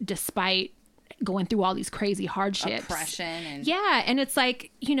made despite going through all these crazy hardships. Oppression. And and it's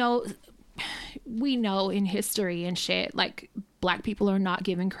like, we know in history and shit, like Black people are not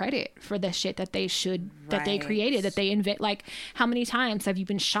given credit for the shit that they that they created, that they invent. Like, how many times have you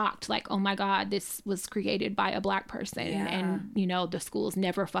been shocked? Like, oh my God, this was created by a Black person. And, the schools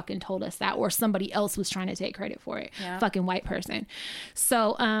never fucking told us that, or somebody else was trying to take credit for it. Fucking white person.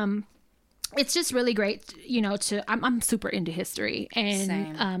 So, it's just really great, I'm super into history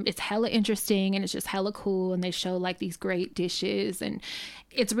and it's hella interesting and it's just hella cool. And they show like these great dishes and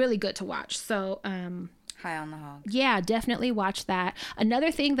it's really good to watch. So, High on the Hog. Yeah, definitely watch that.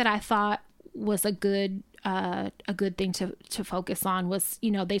 Another thing that I thought was a good thing to focus on was,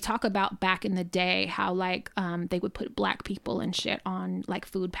 they talk about back in the day how like they would put Black people and shit on like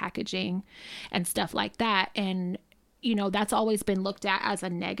food packaging and stuff like that. And, that's always been looked at as a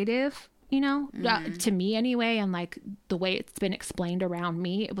negative, to me anyway. And like the way it's been explained around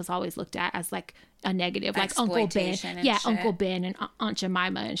me, it was always looked at as like a negative, like Uncle Ben. Uncle Ben and Aunt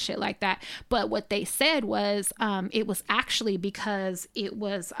Jemima and shit like that. But what they said was it was actually because it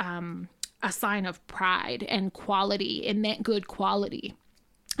was a sign of pride and quality. It meant good quality.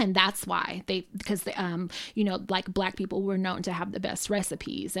 And that's why because like Black people were known to have the best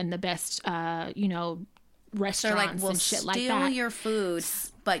recipes and the best, restaurants and shit like that. Steal your food,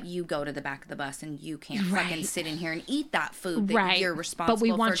 but you go to the back of the bus and you can't fucking sit in here and eat that food that you're responsible for. But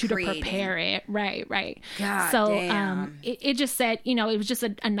we want you creating. To prepare it. Right. God so damn. It just said, it was just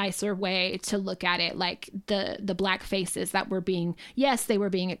a nicer way to look at it. Like the Black faces that were being, yes, they were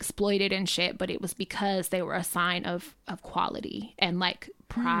being exploited and shit, but it was because they were a sign of quality and like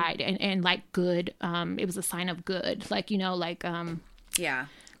pride and like good. It was a sign of good, like, high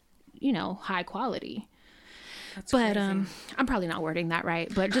quality. That's but crazy. I'm probably not wording that right,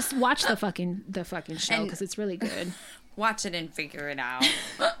 but just watch the fucking show because it's really good. Watch it and figure it out.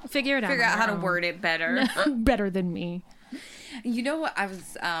 Figure out how to word it better. Better than me. You know what? I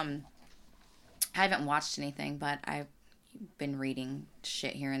haven't watched anything, but I've been reading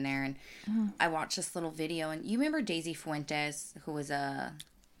shit here and there, and I watched this little video. And you remember Daisy Fuentes, who was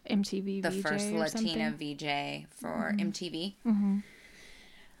MTV the VJ first or Latina something? VJ for MTV.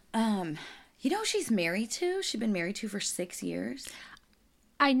 Mm-hmm. She's married to? She's been married to for 6 years.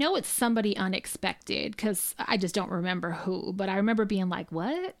 I know it's somebody unexpected because I just don't remember who, but I remember being like,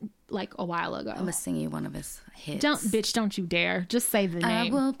 what? Like a while ago. I'm going to sing you one of his hits. Don't you dare. Just say the name. I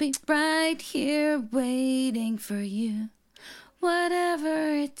will be right here waiting for you,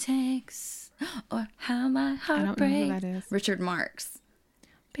 whatever it takes, or how my heart breaks. I don't know who that is. Richard Marx.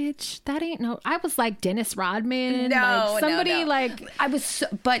 Bitch, that ain't no. I was like Dennis Rodman. No, like somebody no. like I was,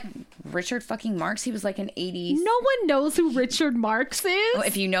 but Richard fucking Marx. He was like an 80s. No one knows who Richard Marx is. Oh,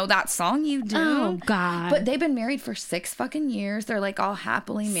 if you know that song, you do. Oh God! But they've been married for 6 fucking years. They're like all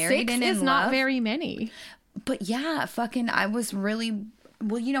happily married 6 and is in not love. very many. But yeah, fucking. I was really.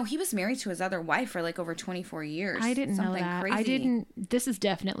 Well, he was married to his other wife for like over 24 years. I didn't know Something that. Crazy. I didn't. This is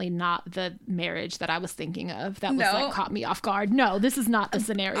definitely not the marriage that I was thinking of. That was like caught me off guard. No, this is not the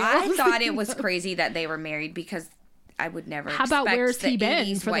scenario. I thought it was crazy that they were married because I would never. How about expect where's the he been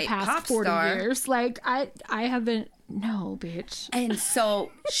 80s for the white past pop 40 star. years? Like, I haven't. No, bitch. And so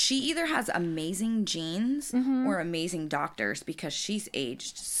she either has amazing genes or amazing doctors because she's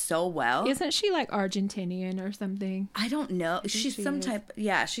aged so well. Isn't she like Argentinian or something? I don't know. She's she some is. type.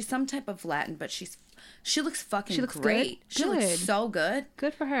 Yeah, she's some type of Latin, but she looks fucking She looks great. good? She looks Good. so good.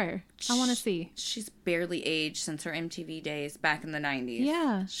 Good for her. I want to see. She's barely aged since her MTV days back in the 90s.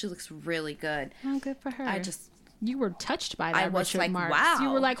 Yeah. She looks really good. Oh, good for her. You were touched by that. I was Richard like, Marx. wow. You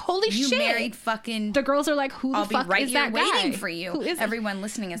were like, holy you shit. married fucking. The girls are like, who the I'll be fuck right is here that guy? waiting for you. Who is it? Everyone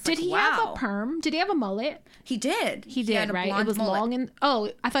listening is Did like, he wow. have a perm? Did he have a mullet? He did. He had did, a right? It blonde was mullet. long and... Oh,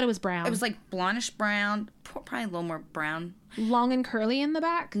 I thought it was brown. It was like blondish brown, probably a little more brown. long and curly in the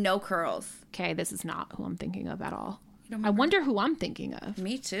back? No curls. Okay, this is not who I'm thinking of at all. don't I wonder who I'm thinking of.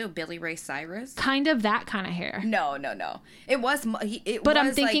 Me too. Billy Ray Cyrus. Kind of that kind of hair. No. It was. But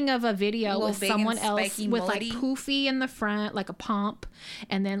I'm thinking of a video little with big and someone else spiky with like mullety. poofy in the front, like a pomp,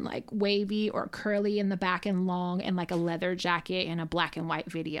 and then like wavy or curly in the back and long, and like a leather jacket and a black and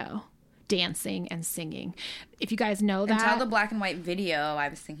white video, dancing and singing. If you guys know that, Until the black and white video, I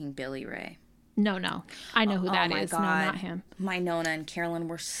was thinking Billy Ray. no, I know who that my is. God. No, not him. My Nona and Carolyn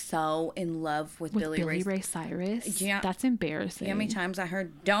were so in love with With Billy Ray. Cyrus. Yeah. That's embarrassing. How many times I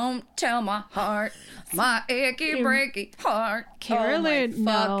heard, "Don't tell my heart, my achy breaky heart." Carolyn, oh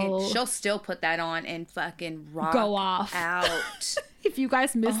my fucking, no. she'll still put that on and fucking rock Go off. out. If you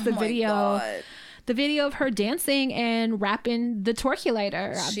guys missed the Oh my video. God. The video of her dancing and rapping the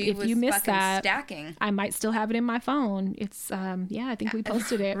Torculator. She if was you missed fucking that, stacking. I might still have it in my phone. It's I think we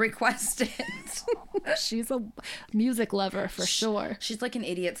posted it. Request it. She's a music lover for sure. She's like an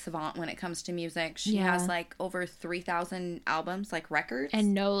idiot savant when it comes to music. She Yeah. has like over 3,000 albums, like records.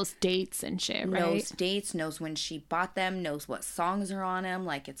 And knows dates and shit, right? knows dates, knows when she bought them, knows what songs are on them.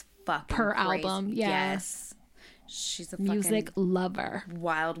 Like it's fucking Per crazy. album, yeah. Yes. She's a Music fucking lover.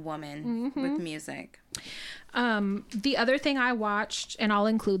 wild woman with music. The other thing I watched, and I'll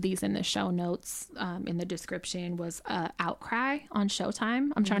include these in the show notes in the description, was Outcry on Showtime.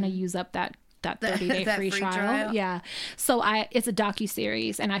 I'm trying to use up that 30-day that free free trial. trial? Yeah. So it's a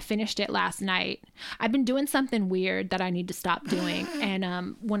docuseries, and I finished it last night. I've been doing something weird that I need to stop doing.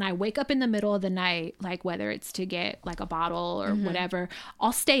 And when I wake up in the middle of the night, like whether it's to get like a bottle or whatever,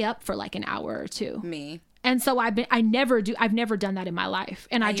 I'll stay up for like an hour or two. Me. And so I've never done that in my life.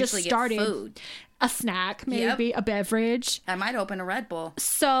 And I just usually get started food. a snack, maybe a beverage. I might open a Red Bull.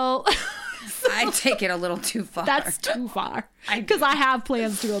 So I take it a little too far. that's too far I because do. I have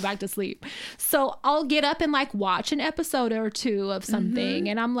plans to go back to sleep. So I'll get up and like watch an episode or two of something.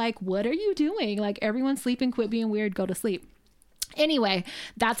 And I'm like, what are you doing? Like everyone's sleeping, quit being weird, go to sleep. Anyway,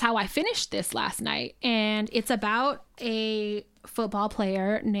 that's how I finished this last night. And it's about a football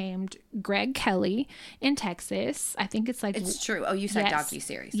player named Greg Kelly in Texas. I think it's like... It's true. Oh, you said Yes.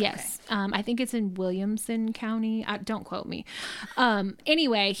 docuseries. Yes. I think it's in Williamson County. Don't quote me.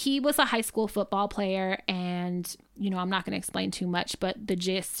 Anyway, he was a high school football player, and, I'm not going to explain too much, but the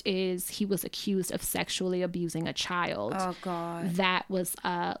gist is he was accused of sexually abusing a child Oh, God. that was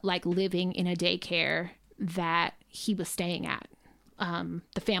like living in a daycare that he was staying at.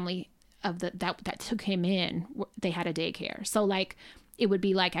 The family of that took him in, they had a daycare. So like it would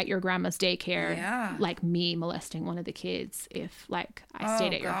be like at your grandma's daycare, Yeah. like me molesting one of the kids if like I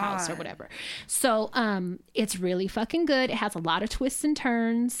stayed at your house or God. whatever. So it's really fucking good. It has a lot of twists and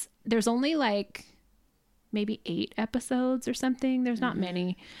turns. There's only like maybe 8 episodes or something. There's not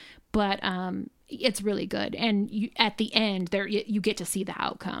many, but it's really good. And at the end there you get to see the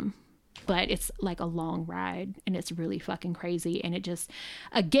outcome. But it's like a long ride and it's really fucking crazy. And it just,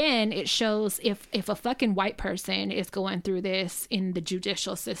 again, it shows if a fucking white person is going through this in the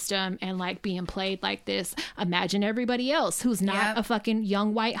judicial system and like being played like this, imagine everybody else who's not Yep. a fucking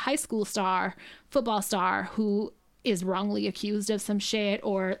young white high school star, football star who is wrongly accused of some shit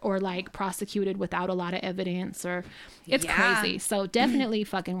or like prosecuted without a lot of evidence or it's Yeah. crazy. So definitely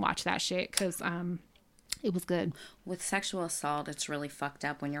fucking watch that shit because it was good. With sexual assault, it's really fucked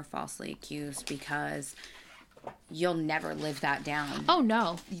up when you're falsely accused because you'll never live that down. Oh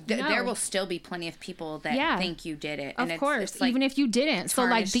no. No. There will still be plenty of people that Yeah. think you did it. Of And course, it's like, even if you didn't. So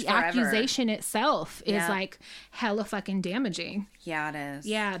like the tarnished forever. accusation itself is Yeah. like hella fucking damaging. yeah, it is.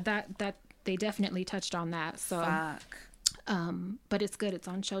 Yeah, that they definitely touched on that. So Fuck. but it's good. It's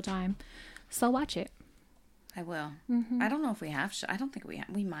on Showtime. So watch it. I will. Mm-hmm. I don't know if we have. I don't think we have.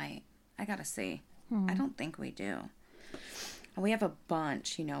 We might. I gotta see. I don't think we do. We have a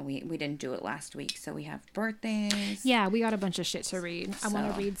bunch. We didn't do it last week, so we have birthdays. Yeah, we got a bunch of shit to read. I want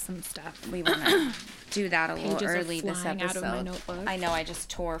So- to read some stuff. We want to do that a little Pages are early this flying out episode. of my notebook. I know. I just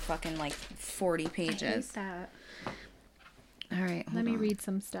tore fucking like 40 pages. That. All right. Let me read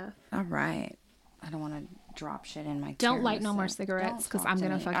some stuff. All right. I don't want to drop shit in my Don't light no more cigarettes because I'm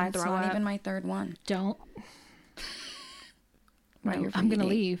going to fucking throw up. It's not even my third one. Don't. Right, I'm going to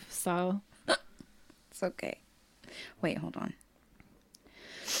leave, so. It's okay. Wait, hold on.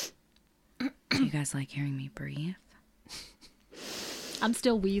 Do you guys like hearing me breathe? I'm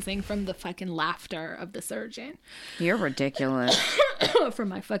still wheezing from the fucking laughter of the surgeon. You're ridiculous. From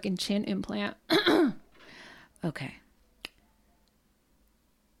my fucking chin implant. Okay.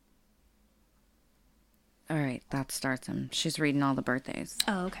 All right, that starts him. She's reading all the birthdays.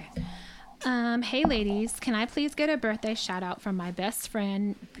 Oh, okay. Hey ladies, can I please get a birthday shout out from my best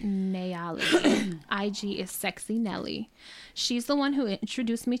friend Nayali? IG is Sexy Nelly. She's the one who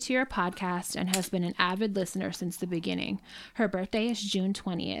introduced me to your podcast and has been an avid listener since the beginning. Her birthday is June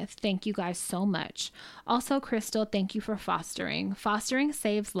 20th. Thank you guys so much. Also, Crystal, thank you for fostering. Fostering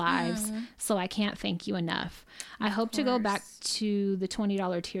saves lives, so I can't thank you enough. I hope to go back to the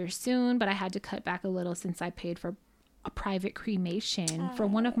 $20 tier soon, but I had to cut back a little since I paid for a private cremation for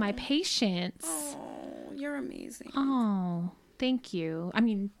one of my patients. Oh, you're amazing. Oh, thank you. I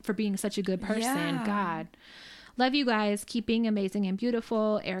mean, for being such a good person. Yeah. God. Love you guys. Keep being amazing and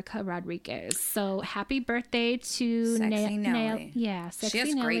beautiful. Erica Rodriguez. So happy birthday to Sexy Nelly. Sexy She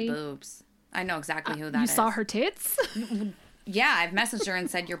has Nelly. great boobs. I know exactly who that you is. You saw her tits? Yeah, I've messaged her and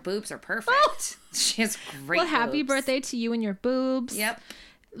said your boobs are perfect. She has great Well, happy boobs. birthday to you and your boobs. Yep.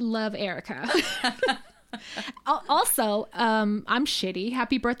 Love Erica. Also, I'm shitty.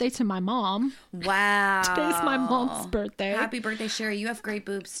 Happy birthday to my mom. Wow. Today's my mom's birthday. Happy birthday, Sherry. You have great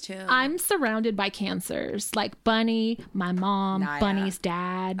boobs, too. I'm surrounded by cancers. Like Bunny, my mom, Naya. Bunny's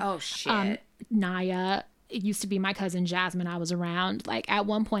dad. Oh, shit. Naya. It used to be my cousin Jasmine I was around. Like, at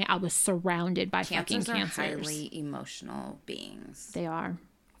one point, I was surrounded by fucking cancers. Are highly emotional beings. They are.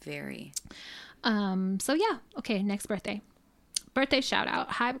 Very. So, yeah. Okay, next birthday. Birthday shout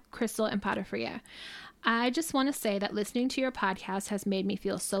out. Hi, Crystal and Patafria. I just want to say that listening to your podcast has made me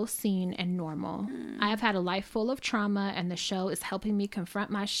feel so seen and normal. I have had a life full of trauma, and the show is helping me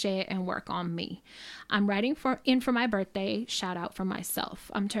confront my shit and work on me. I'm writing in for my birthday. Shout out for myself.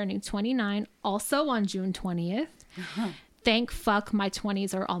 I'm turning 29, also on June 20th. Thank fuck my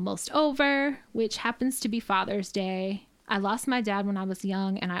 20s are almost over, which happens to be Father's Day. I lost my dad when I was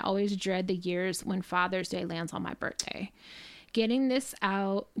young, and I always dread the years when Father's Day lands on my birthday. Getting this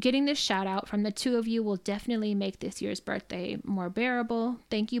shout out from the two of you will definitely make this year's birthday more bearable.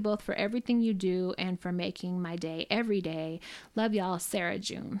 Thank you both for everything you do and for making my day every day. Love y'all, Sarah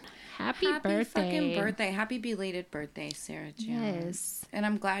June. Happy birthday. Fucking birthday. Happy belated birthday, Sarah June. Yes. And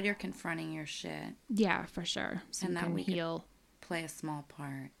I'm glad you're confronting your shit. Yeah, for sure. So and you that can we heal. Play a small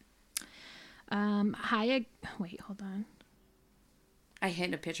part. Wait, hold on. I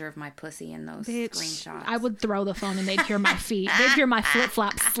hid a picture of my pussy in those Bitch, screenshots. I would throw the phone and they'd hear my feet. They'd hear my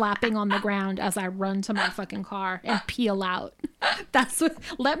flip-flops slapping on the ground as I run to my fucking car and peel out. That's what.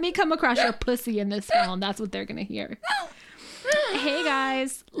 Let me come across your pussy in this phone. That's what they're gonna hear. Hey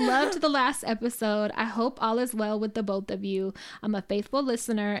guys, loved the last episode. I hope all is well with the both of you. I'm a faithful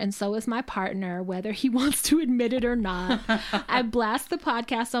listener and so is my partner, whether he wants to admit it or not. I blast the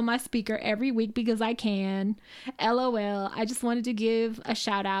podcast on my speaker every week because I can. LOL. I just wanted to give a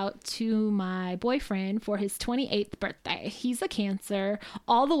shout out to my boyfriend for his 28th birthday. He's a Cancer,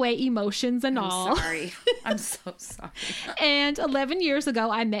 all the way emotions and all. Sorry. I'm so sorry. And 11 years ago,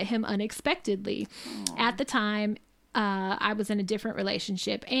 I met him unexpectedly. Aww. At the time, I was in a different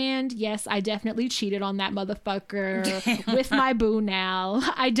relationship, and yes, I definitely cheated on that motherfucker with my boo now.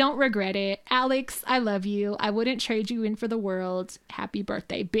 I don't regret it. Alex, I love you. I wouldn't trade you in for the world. Happy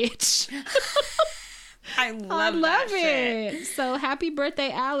birthday, bitch. I love it. So happy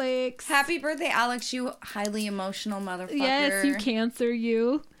birthday, Alex. Happy birthday, Alex, you highly emotional motherfucker. Yes, you Cancer,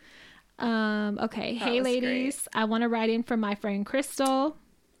 you. Okay. Hey, ladies. Great. I want to write in from my friend Crystal.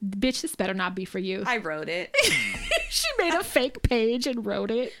 Bitch, this better not be for you. I wrote it. She made a fake page and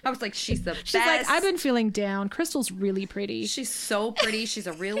wrote it. I was like, she's the best. She's like, I've been feeling down. Crystal's really pretty. She's so pretty. She's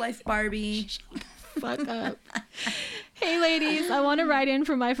a real life Barbie. Fuck up. Hey ladies, I want to write in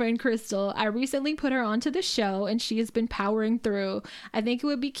from my friend Crystal. I recently put her onto the show and she has been powering through. I think it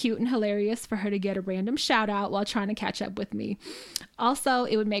would be cute and hilarious for her to get a random shout out while trying to catch up with me. Also,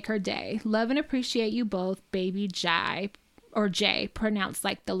 it would make her day. Love and appreciate you both, baby Jai. Or J, pronounced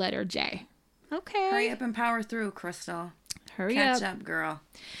like the letter J. Okay. Hurry up and power through, Crystal. Catch up, girl.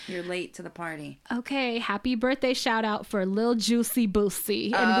 You're late to the party. Okay, happy birthday shout out for Lil Juicy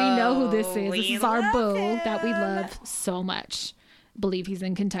Boosie. And we know who this is. This is our boo that we love so much. Believe he's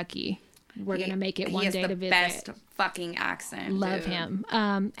in Kentucky. We're going to make it one day to visit. He is the best fucking accent. Love dude. him.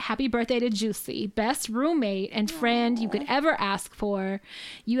 Happy birthday to Juicy. Best roommate and friend you could ever ask for.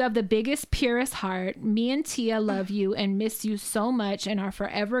 You have the biggest, purest heart. Me and Tia love you and miss you so much and are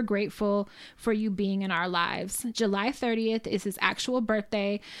forever grateful for you being in our lives. July 30th is his actual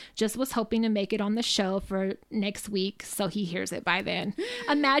birthday. Just was hoping to make it on the show for next week so he hears it by then.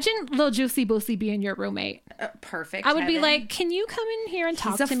 Imagine Lil Juicy Boosie being your roommate. Perfect. I would be heaven. like, can you come in here and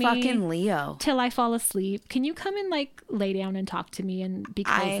talk to me? He's a fucking Leo. Till I fall asleep. Can you come and like lay down and talk to me and be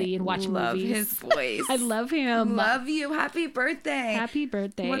cozy and watch love movies? his voice. I love him. Love you. Happy birthday. Happy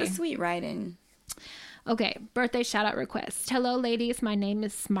birthday. What a sweet write-in. Okay, birthday shout out request. Hello, ladies. My name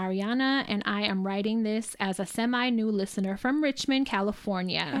is Mariana, and I am writing this as a semi-new listener from Richmond,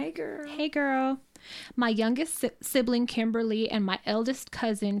 California. Hey, girl. Hey, girl. My youngest sibling, Kimberly, and my eldest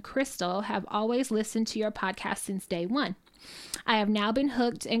cousin, Crystal, have always listened to your podcast since day one. I have now been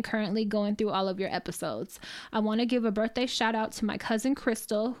hooked and currently going through all of your episodes. I want to give a birthday shout out to my cousin,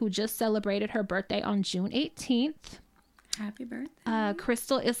 Crystal, who just celebrated her birthday on June 18th. Happy birthday.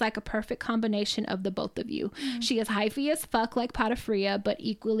 Crystal is like a perfect combination of the both of you. She is hyphy as fuck like Patafria, but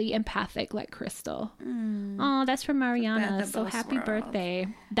equally empathic like Crystal. Oh, that's from Mariana. So happy birthday.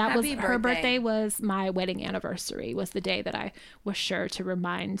 That was her birthday was my wedding anniversary, was the day that I was sure to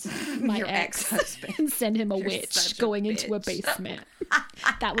remind my Your ex-husband and send him a witch going into a basement.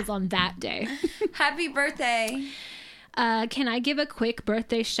 That was on that day. Happy birthday. Can I give a quick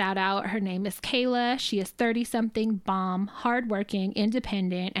birthday shout out? Her name is Kayla. She is 30-something, bomb, hardworking,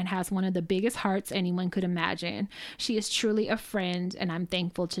 independent, and has one of the biggest hearts anyone could imagine. She is truly a friend, and I'm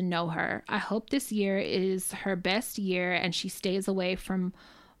thankful to know her. I hope this year is her best year, and she stays away from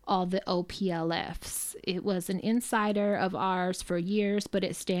all the OPLFs. It was an insider of ours for years, but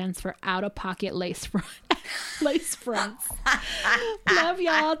it stands for out-of-pocket lace fronts. Love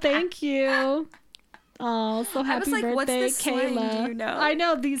y'all. Thank you. Oh, so happy birthday, what's this Kayla. slang, do you know? I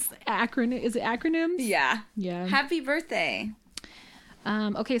know these acronyms. Is it acronyms? Yeah. Yeah. Happy birthday.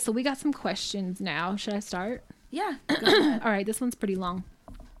 Okay, so we got some questions now. Should I start? Yeah. All right, this one's pretty long.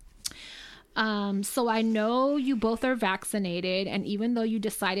 So I know you both are vaccinated, and even though you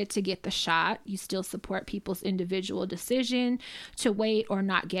decided to get the shot, you still support people's individual decision to wait or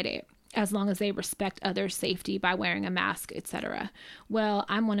not get it, as long as they respect others' safety by wearing a mask, etc. Well,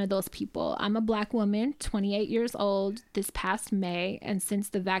 I'm one of those people. I'm a Black woman, 28 years old, this past May, and since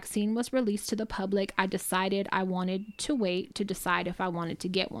the vaccine was released to the public, I decided I wanted to wait to decide if I wanted to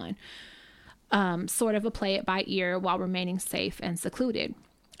get one. Sort of a play it by ear while remaining safe and secluded.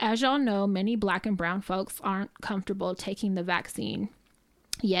 As y'all know, many Black and brown folks aren't comfortable taking the vaccine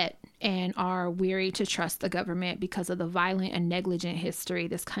yet and are weary to trust the government because of the violent and negligent history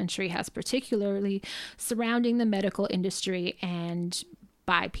this country has, particularly surrounding the medical industry and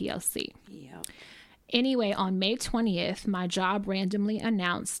by PLC. Yep. Anyway, on May 20th, my job randomly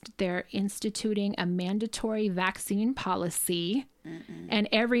announced they're instituting a mandatory vaccine policy, and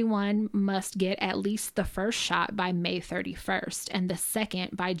everyone must get at least the first shot by May 31st and the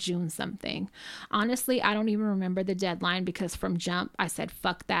second by June something. Honestly, I don't even remember the deadline because from jump, I said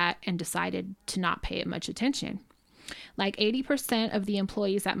fuck that and decided to not pay it much attention. Like 80% of the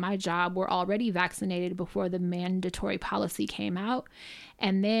employees at my job were already vaccinated before the mandatory policy came out,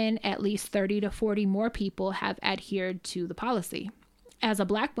 and then at least 30 to 40 more people have adhered to the policy. As a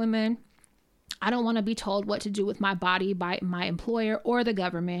Black woman, I don't want to be told what to do with my body by my employer or the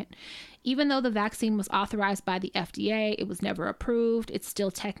government. Even though the vaccine was authorized by the FDA, it was never approved. It's still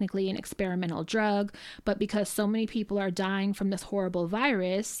technically an experimental drug, but because so many people are dying from this horrible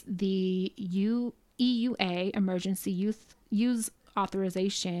virus, the EUA, Emergency Use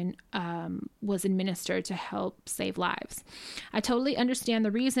Authorization, was administered to help save lives. I totally understand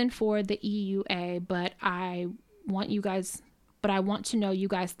the reason for the EUA, but I want to know you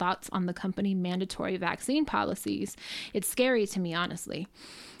guys' thoughts on the company mandatory vaccine policies. It's scary to me, honestly.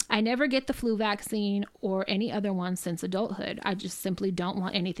 I never get the flu vaccine or any other one since adulthood. I just simply don't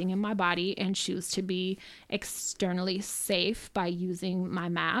want anything in my body and choose to be externally safe by using my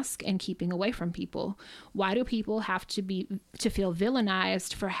mask and keeping away from people. Why do people have to feel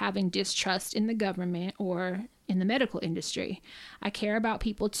villainized for having distrust in the government or in the medical industry? I care about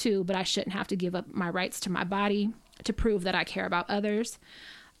people too, but I shouldn't have to give up my rights to my body to prove that I care about others.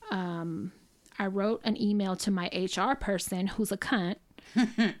 I wrote an email to my HR person who's a cunt.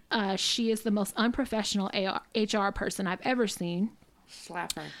 She is the most unprofessional HR person I've ever seen.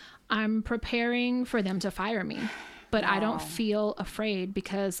 Slap her. I'm preparing for them to fire me, but I don't feel afraid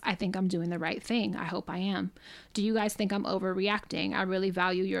because I think I'm doing the right thing. I hope I am. Do you guys think I'm overreacting? I really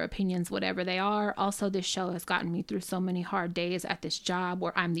value your opinions, whatever they are. Also, this show has gotten me through so many hard days at this job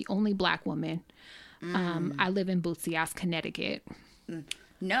where I'm the only Black woman. I live in bootsy ass Connecticut.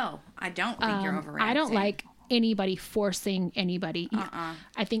 No, I don't think you're overreacting. I don't like anybody forcing anybody.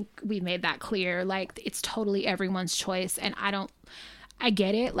 I think we made that clear. Like, it's totally everyone's choice. And I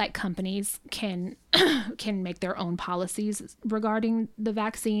get it. Like, companies can make their own policies regarding the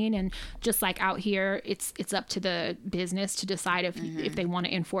vaccine. And just like out here, it's up to the business to decide if they want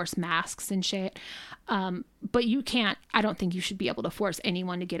to enforce masks and shit. But I don't think you should be able to force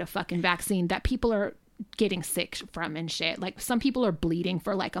anyone to get a fucking vaccine that people are getting sick from and shit. Like, some people are bleeding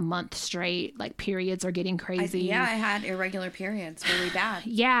for like a month straight. Like, periods are getting crazy. I had irregular periods really bad.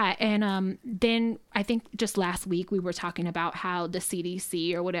 Yeah. And then I think just last week we were talking about how the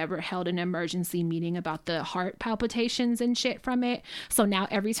CDC or whatever held an emergency meeting about the heart palpitations and shit from it. So now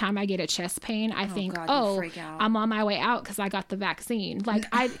every time I get a chest pain, I think, freak out. I'm on my way out because I got the vaccine. Like,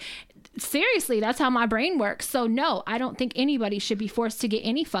 seriously, that's how my brain works. So no, I don't think anybody should be forced to get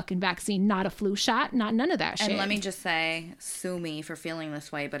any fucking vaccine. Not a flu shot, not none of that shit. And let me just say, sue me for feeling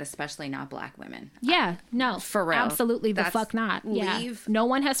this way, but especially not Black women. Yeah, no. For real. Absolutely the fuck not. Yeah. No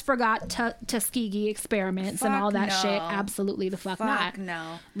one has forgot Tuskegee experiments and all that shit. Absolutely the fuck not.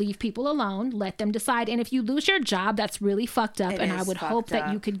 No. Leave people alone. Let them decide. And if you lose your job, that's really fucked up. And I would hope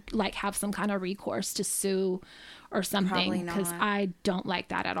that you could like have some kind of recourse to sue or something, because I don't like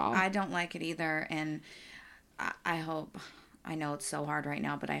that at all. I don't like it either, and I hope, I know it's so hard right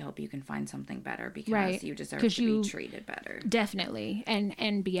now, but I hope you can find something better, because you deserve to be treated better. Definitely,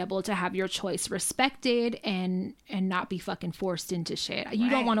 and be able to have your choice respected and not be fucking forced into shit. You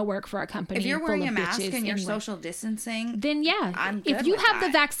don't want to work for a company if you're wearing a mask and you're anyway. Social distancing, then yeah, I'm good if you with have that.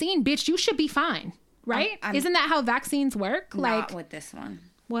 the vaccine, bitch, you should be fine, right? Isn't that how vaccines work? Not with this one.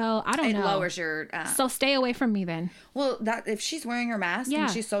 Well, I don't know. It lowers your... so stay away from me then. Well, that if she's wearing her mask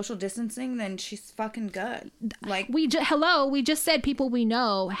and she's social distancing, then she's fucking good. Like, we just said people we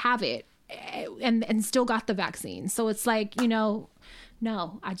know have it and still got the vaccine. So it's like, no,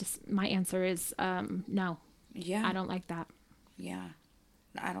 my answer is no. Yeah. I don't like that. Yeah.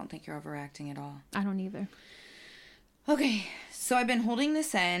 I don't think you're overacting at all. I don't either. Okay. So I've been holding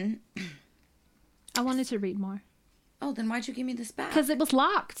this in. I wanted to read more. Oh, then why'd you give me this back? Because it was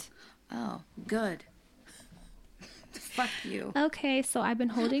locked. Oh, good. Fuck you. Okay, so I've been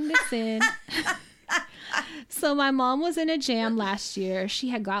holding this in. So my mom was in a jam last year. She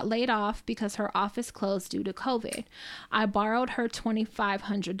had got laid off because her office closed due to COVID. I borrowed her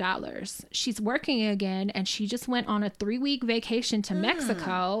 $2,500. She's working again, and she just went on a 3-week vacation to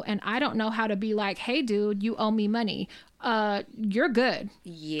Mexico, and I don't know how to be like, hey, dude, you owe me money. You're good.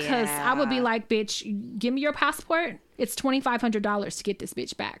 Yeah. Because I would be like, bitch, give me your passport. It's $2,500 to get this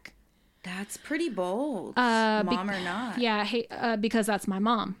bitch back. That's pretty bold, mom or not. Yeah, hey, because that's my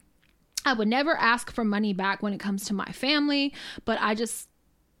mom. I would never ask for money back when it comes to my family, but I just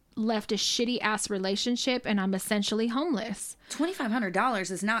left a shitty ass relationship and I'm essentially homeless.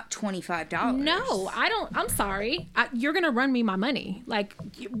 $2,500 is not $25. No, I don't. I'm sorry. You're going to run me my money. Like,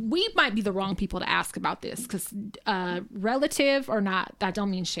 we might be the wrong people to ask about this, because relative or not, that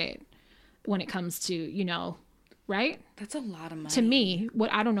don't mean shit when it comes to, right? That's a lot of money. To me,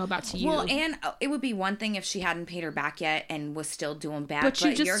 what I don't know about to you. Well, and it would be one thing if she hadn't paid her back yet and was still doing bad. But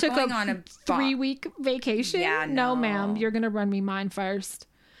you just took on a 3-week vacation? Yeah, no, ma'am. You're going to run me mine first.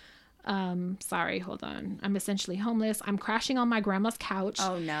 Sorry, hold on. I'm essentially homeless. I'm crashing on my grandma's couch.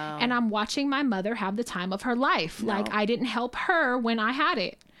 Oh, no. And I'm watching my mother have the time of her life. No. Like, I didn't help her when I had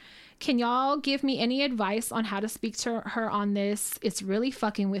it. Can y'all give me any advice on how to speak to her on this? It's really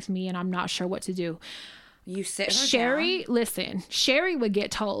fucking with me and I'm not sure what to do. You sit her Sherry, down? Listen, Sherry would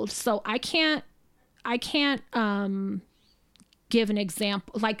get told. So I can't give an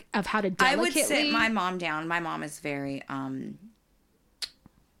example like of how to delicately. I would sit my mom down. My mom is very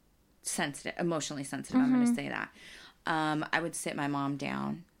sensitive, emotionally sensitive. I'm going to say that. I would sit my mom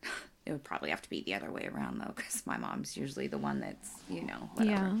down. It would probably have to be the other way around though, because my mom's usually the one that's,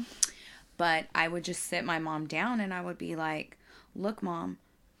 whatever. Yeah. But I would just sit my mom down and I would be like, look, Mom,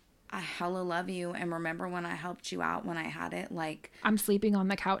 I hella love you, and remember when I helped you out when I had it? Like, I'm sleeping on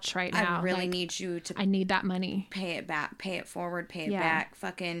the couch right now. I really need you to. I need that money. Pay it back. Pay it forward. Pay it back.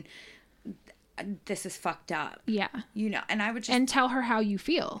 Fucking, this is fucked up. Yeah. And I would just. And tell her how you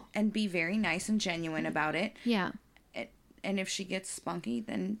feel. And be very nice and genuine about it. Yeah. And if she gets spunky,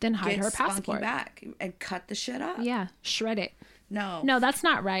 then hide her passport back and cut the shit up. Yeah. Shred it. No, that's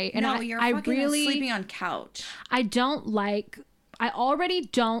not right. And you're fucking sleeping on couch. I already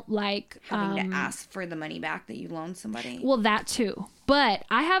don't like having to ask for the money back that you loaned somebody. Well, that too. But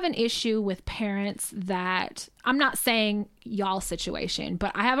I have an issue with parents that, I'm not saying y'all's situation,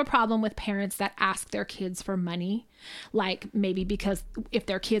 but I have a problem with parents that ask their kids for money. Like, maybe because if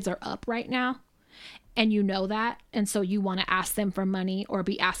their kids are up right now and you know that, and so you want to ask them for money or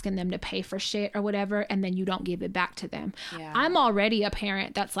be asking them to pay for shit or whatever, and then you don't give it back to them. Yeah. I'm already a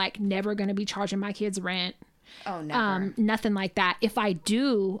parent that's like never going to be charging my kids rent. Oh, never. Nothing like that. If I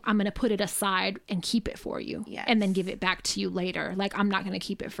do, I'm going to put it aside and keep it for you. Yes. And then give it back to you later. Like, I'm not going to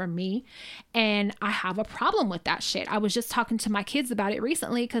keep it for me. And I have a problem with that shit. I was just talking to my kids about it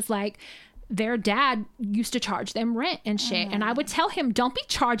recently because, like, their dad used to charge them rent and shit. And I would tell him, don't be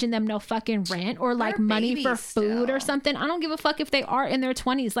charging them no fucking rent or like money for food or something. I don't give a fuck if they are in their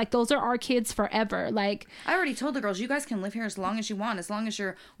 20s. Like, those are our kids forever. Like, I already told the girls, you guys can live here as long as you want, as long as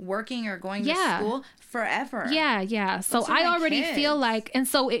you're working or going to school forever. Yeah. So I already feel like, and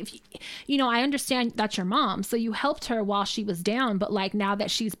so if, you know, I understand that's your mom. So you helped her while she was down, but like now that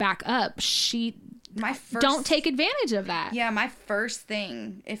she's back up, don't take advantage of that. Yeah, my first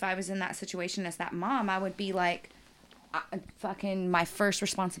thing, if I was in that situation as that mom, I would be like, my first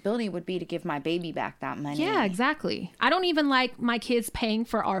responsibility would be to give my baby back that money. Yeah, exactly. I don't even like my kids paying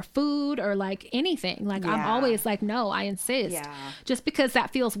for our food or like anything. Like, I'm always like, no, I insist. Yeah. Just because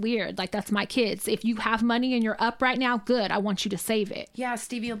that feels weird. Like, that's my kids. If you have money and you're up right now, good. I want you to save it. Yeah,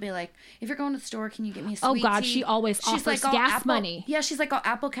 Stevie will be like, if you're going to the store, can you get me a sweet tea? Oh God, she always offers like, gas money. Yeah, she's like,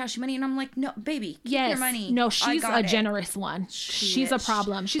 Apple Cash money. And I'm like, no, baby, keep your money. No, she's a generous one. She's a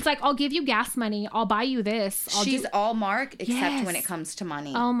problem. She's like, I'll give you gas money. I'll buy you this. She's all Mark. Except when it comes to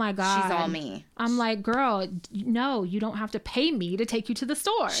money. Oh my God. She's all me. I'm like, girl, no, you don't have to pay me to take you to the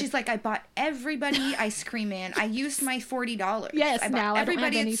store. She's like, I bought everybody ice cream in. I used my $40. Yes, I bought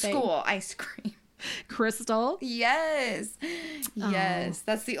everybody at school ice cream. Crystal? Yes. Yes.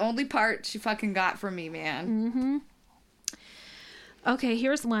 That's the only part she fucking got from me, man. Mm-hmm. Okay,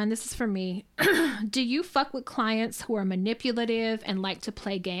 here's one. This is for me. Do you fuck with clients who are manipulative and like to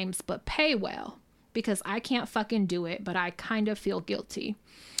play games but pay well? Because I can't fucking do it, but I kind of feel guilty.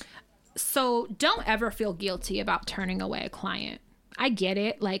 So don't ever feel guilty about turning away a client. I get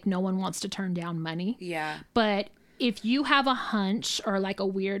it. Like, no one wants to turn down money. Yeah. But if you have a hunch or like a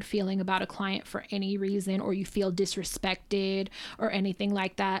weird feeling about a client for any reason, or you feel disrespected or anything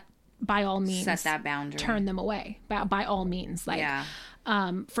like that, by all means, set that boundary. Turn them away. By all means. Like,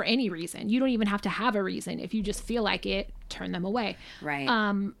 for any reason. You don't even have to have a reason. If you just feel like it, turn them away.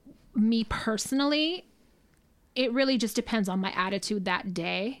 Right. Me personally, it really just depends on my attitude that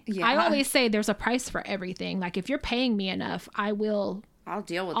day. Yeah. I always say there's a price for everything. Like, if you're paying me enough, I'll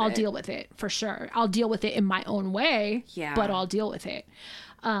deal with it for sure. I'll deal with it in my own way, but I'll deal with it.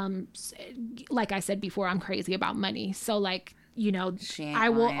 Like I said before, I'm crazy about money. So like, you know, I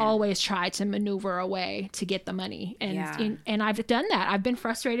will always try to maneuver a way to get the money. And I've done that. I've been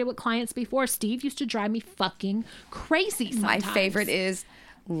frustrated with clients before. Steve used to drive me fucking crazy sometimes. My favorite is,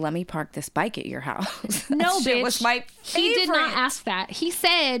 let me park this bike at your house. No, bitch. Was my favorite. He did not ask that. He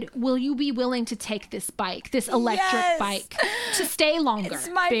said, will you be willing to take this bike, this electric bike, to stay longer, it's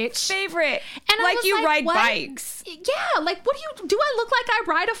my bitch? favorite. And like, you ride what? Bikes. Yeah, like, what do I look like I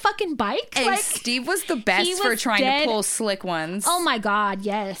ride a fucking bike? And like, Steve was the best for trying to pull slick ones. Oh my God,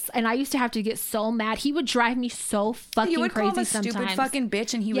 yes. And I used to have to get so mad. He would drive me so fucking crazy sometimes. You would call him a stupid fucking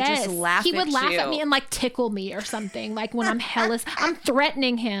bitch, and he would just laugh at you. He would laugh at me and like tickle me or something. Like, when I'm I'm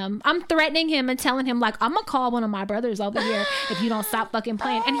threatening him and telling him, like, I'm gonna call one of my brothers over here if you don't stop fucking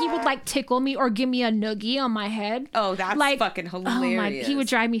playing. And he would like tickle me or give me a noogie on my head. Oh, that's like, fucking hilarious. He would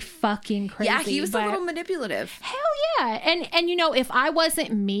drive me fucking crazy. Yeah, he was a little manipulative. Hell yeah. And you know, if I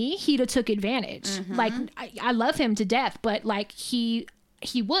wasn't me, he'd have took advantage. Mm-hmm. Like, I love him to death, but like, he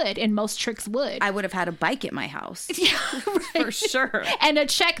would, and most tricks would. I would have had a bike at my house. Yeah, right. For sure. And a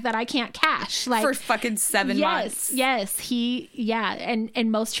check that I can't cash. Like, for fucking 7 months. Yes.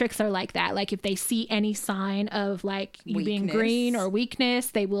 And most tricks are like that. Like, if they see any sign of like you being green or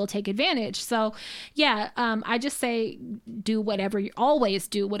weakness, they will take advantage. So yeah, I just say always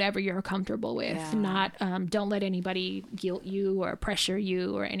do whatever you're comfortable with. Yeah. Not, don't let anybody guilt you or pressure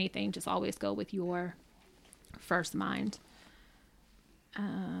you or anything. Just always go with your first mind.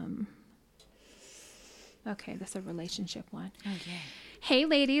 Okay, that's a relationship one. Okay. Hey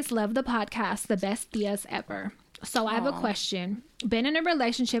ladies, love the podcast, the best tias ever. So I have a question. Been in a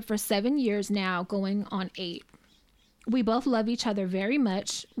relationship for 7 years now, going on 8. We both love each other very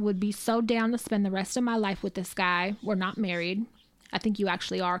much. Would be so down to spend the rest of my life with this guy. We're not married. I think you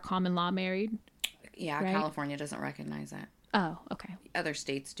actually are common law married. Yeah, right? California doesn't recognize that. Oh, okay. Other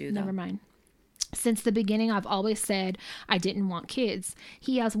states do, though. Never mind. Since the beginning, I've always said I didn't want kids.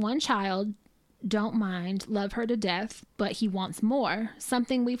 He has 1 child, don't mind, love her to death, but he wants more.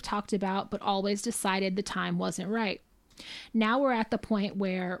 Something we've talked about, but always decided the time wasn't right. Now we're at the point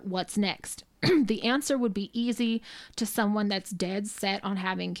where what's next? The answer would be easy to someone that's dead set on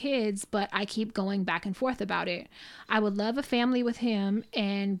having kids, but I keep going back and forth about it. I would love a family with him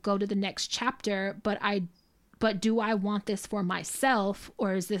and go to the next chapter, but do I want this for myself,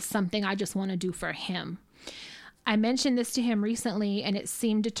 or is this something I just want to do for him? I mentioned this to him recently and it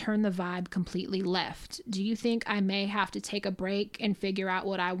seemed to turn the vibe completely left. Do you think I may have to take a break and figure out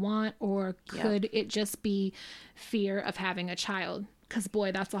what I want, or could it just be fear of having a child? Because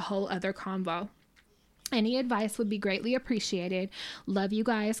boy, that's a whole other convo. Any advice would be greatly appreciated. Love you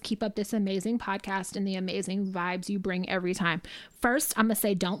guys. Keep up this amazing podcast and the amazing vibes you bring every time. First, I'm going to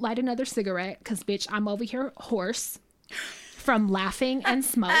say don't light another cigarette because, bitch, I'm over here hoarse from laughing and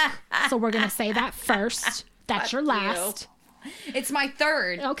smoke. So we're going to say that first. That's your last. It's my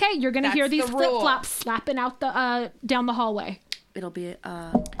third. Okay, you're going to hear these flip-flops slapping out the down the hallway. It'll be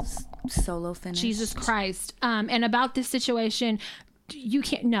a solo finish. Jesus Christ. And about this situation, you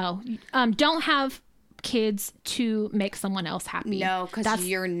can't, no. Don't have kids to make someone else happy. No, because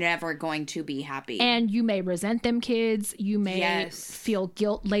you're never going to be happy. And you may resent them kids. You may feel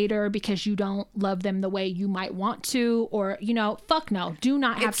guilt later because you don't love them the way you might want to, or, fuck no. Do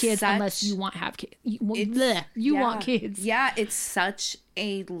not have kids unless you want to have kids. You want kids. Yeah, it's such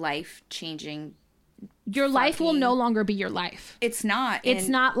a life-changing. Your life will no longer be your life. It's not. It's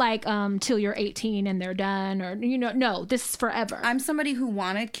not like till you're 18 and they're done, or no, this is forever. I'm somebody who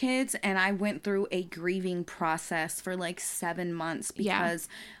wanted kids, and I went through a grieving process for like 7 months because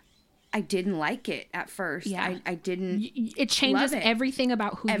I didn't like it at first. Yeah. I didn't. It changes everything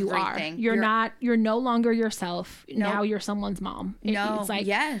about who you are. You're no longer yourself. Nope. Now you're someone's mom. It's like,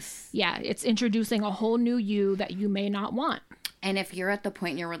 it's introducing a whole new you that you may not want. And if you're at the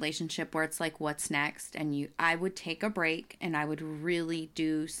point in your relationship where it's like, what's next? And I would take a break and I would really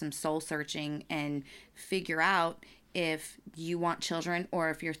do some soul searching and figure out if you want children or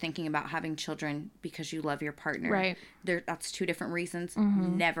if you're thinking about having children because you love your partner. Right. That's two different reasons.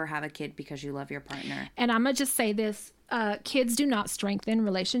 Mm-hmm. Never have a kid because you love your partner. And I'm going to just say this. Kids do not strengthen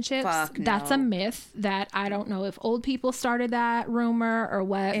relationships. Fuck no. That's a myth that I don't know if old people started that rumor or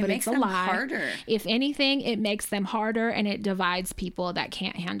what, but it's a lie. It makes them harder. If anything, it makes them harder, and it divides people that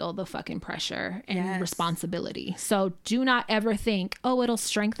can't handle the fucking pressure and responsibility. So do not ever think, oh, it'll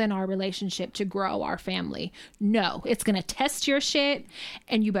strengthen our relationship to grow our family. No, it's going to test your shit,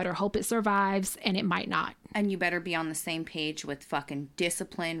 and you better hope it survives, and it might not. And you better be on the same page with fucking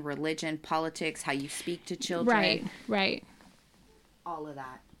discipline, religion, politics, how you speak to children. Right. All of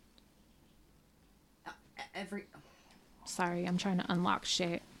that. Sorry, I'm trying to unlock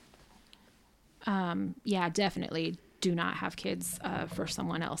shit. Yeah, definitely do not have kids for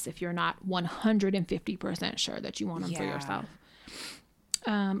someone else if you're not 150% sure that you want them for yourself.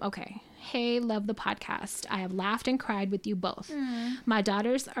 Okay. Hey, love the podcast. I have laughed and cried with you both. My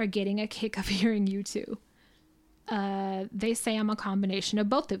daughters are getting a kick of hearing you two. They say I'm a combination of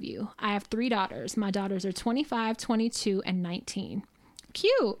both of you. I have 3 daughters. My daughters are 25, 22, and 19.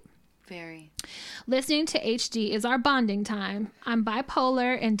 Cute. Very. Listening to HD is our bonding time. I'm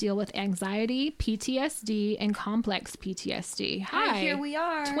bipolar and deal with anxiety, PTSD, and complex PTSD. Hi, here we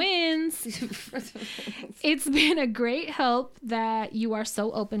are. Twins. It's been a great help that you are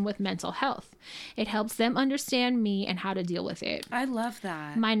so open with mental health. It helps them understand me and how to deal with it. I love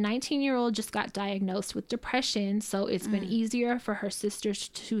that. My 19-year-old just got diagnosed with depression, so it's been easier for her sisters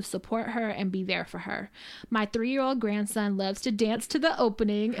to support her and be there for her. My 3-year-old grandson loves to dance to the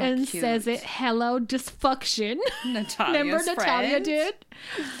opening and says it, hello, dysfunction. Remember Natalia did?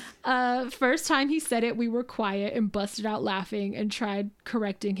 First time he said it, we were quiet and busted out laughing and tried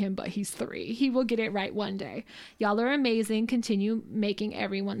correcting him, but he's 3. He will get it right one day. Y'all are amazing. Continue making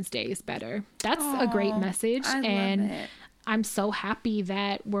everyone's days better. That's a great message. I and love it. I'm so happy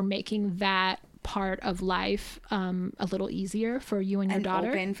that we're making that part of life a little easier for you and your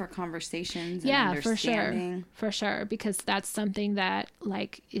daughter. Open for conversations and understanding. For sure, because that's something that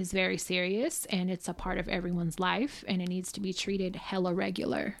is very serious and it's a part of everyone's life and it needs to be treated hella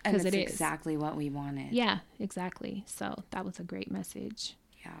regular because it is exactly what we wanted. Yeah, exactly. So that was a great message.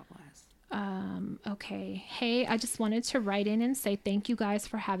 Yeah, it was. Okay. Hey, I just wanted to write in and say thank you guys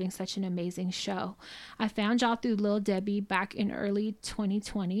for having such an amazing show. I found y'all through Lil Debbie back in early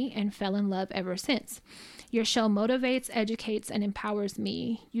 2020 and fell in love ever since. Your show motivates, educates, and empowers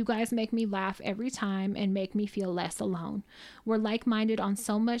me. You guys make me laugh every time and make me feel less alone. We're like-minded on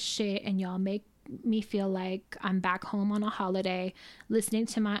so much shit, and y'all make me feel like I'm back home on a holiday, listening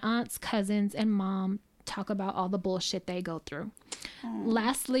to my aunts, cousins, and mom talk about all the bullshit they go through.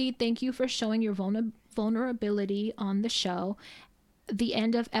 Lastly, thank you for showing your vulnerability on the show. The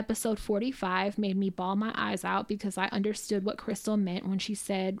end of episode 45 made me bawl my eyes out because I understood what Crystal meant when she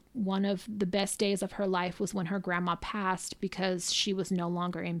said one of the best days of her life was when her grandma passed because she was no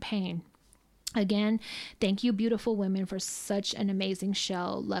longer in pain. Again, thank you, beautiful women, for such an amazing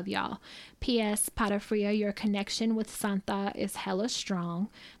show. Love y'all. P.S. Patafria, your connection with Santa is hella strong.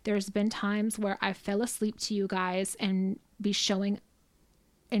 There's been times where I fell asleep to you guys and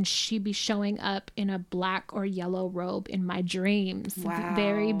she'd be showing up in a black or yellow robe in my dreams. Wow.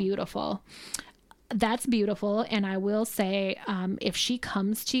 Very beautiful. That's beautiful. And I will say, if she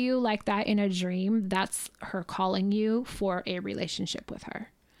comes to you like that in a dream, that's her calling you for a relationship with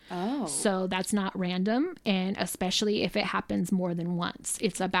her. Oh. So that's not random. And especially if it happens more than once,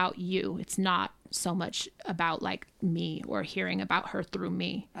 it's about you. It's not so much about like me or hearing about her through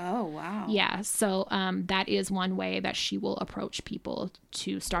me. Oh, wow. Yeah. So that is one way that she will approach people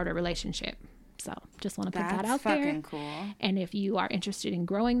to start a relationship. So just want to put that out there. That's fucking cool. And if you are interested in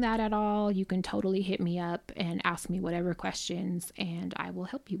growing that at all, you can totally hit me up and ask me whatever questions and I will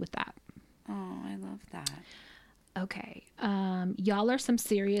help you with that. Oh, I love that. Okay. Y'all are some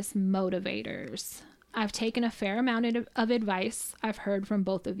serious motivators. I've taken a fair amount of advice I've heard from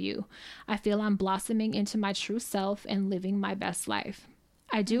both of you. I feel I'm blossoming into my true self and living my best life.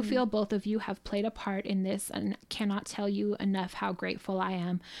 I do feel both of you have played a part in this and cannot tell you enough how grateful I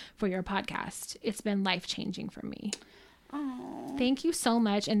am for your podcast. It's been life-changing for me. Oh. Thank you so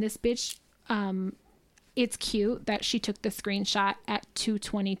much. And this bitch, it's cute that she took the screenshot at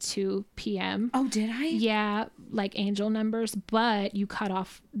 2:22 p.m. Oh, did I? Yeah, like angel numbers, but you cut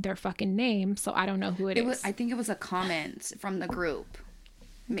off their fucking name, so I don't know who it is. I think it was a comment from the group.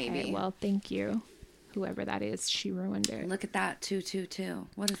 Maybe. Okay, well, thank you. Whoever that is, she ruined it. Look at that, 222.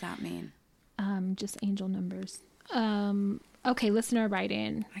 What does that mean? Just angel numbers. Okay, listener, write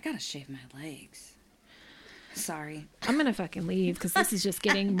in. I gotta shave my legs. Sorry. I'm gonna fucking leave because this is just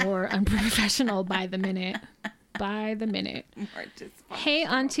getting more unprofessional by the minute. By the minute. Hey,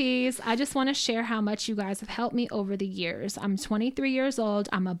 aunties. I just want to share how much you guys have helped me over the years. I'm 23 years old.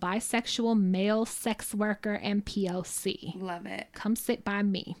 I'm a bisexual male sex worker and PLC. Love it. Come sit by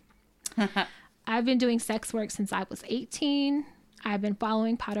me. I've been doing sex work since I was 18. I've been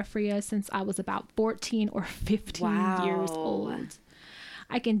following Patafria since I was about 14 or 15 years old.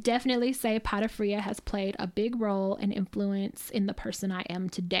 I can definitely say Patafria has played a big role and influence in the person I am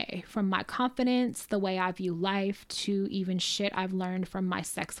today, from my confidence, the way I view life, to even shit I've learned from my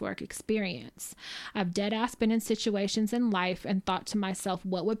sex work experience. I've dead ass been in situations in life and thought to myself,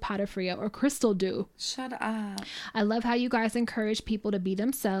 what would Patafria or Crystal do? Shut up. I love how you guys encourage people to be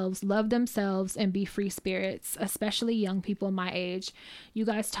themselves, love themselves, and be free spirits, especially young people my age. You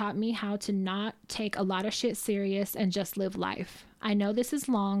guys taught me how to not take a lot of shit serious and just live life. I know this is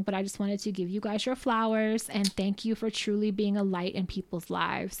long, but I just wanted to give you guys your flowers and thank you for truly being a light in people's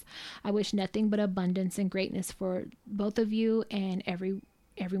lives. I wish nothing but abundance and greatness for both of you and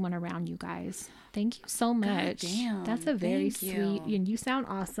everyone around you guys. Thank you so much. Damn, that's a very sweet, and you sound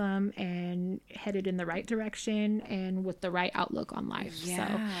awesome and headed in the right direction and with the right outlook on life. Yeah.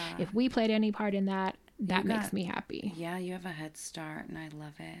 So if we played any part in that, makes me happy. Yeah, you have a head start and I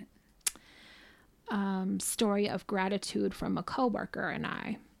love it. Story of gratitude from a coworker and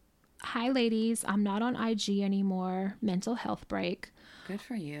I. Hi, ladies. I'm not on IG anymore. Mental health break. Good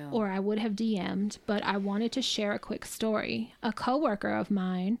for you. Or I would have DM'd, but I wanted to share a quick story. A coworker of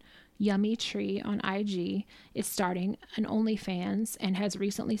mine, Yummy Tree on IG, is starting an OnlyFans and has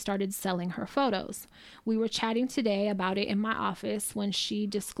recently started selling her photos. We were chatting today about it in my office when she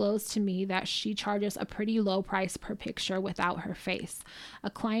disclosed to me that she charges a pretty low price per picture without her face. A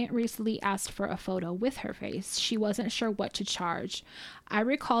client recently asked for a photo with her face. She wasn't sure what to charge. I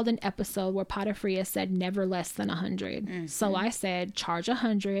recalled an episode where Patafria said never less than 100. Mm-hmm. So I said charge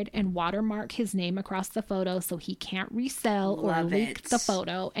 100 and watermark his name across the photo so he can't resell or leak the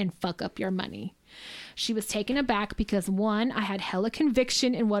photo and fuck up your money. She was taken aback because 1, I had hella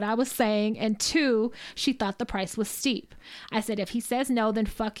conviction in what I was saying, and 2, she thought the price was steep. I said if he says no, then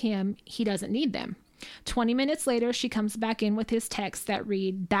fuck him. He doesn't need them. 20 minutes later, she comes back in with his text that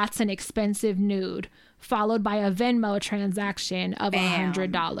read, "That's an expensive nude," followed by a Venmo transaction of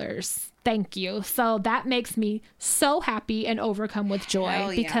 $100. Thank you. So that makes me so happy and overcome with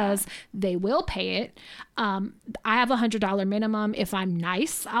joy because they will pay it. I have $100 minimum. If I'm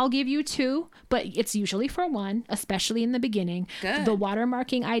nice, I'll give you 2, but it's usually for 1, especially in the beginning. Good. The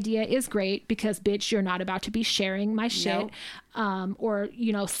watermarking idea is great because, bitch, you're not about to be sharing my shit. Or,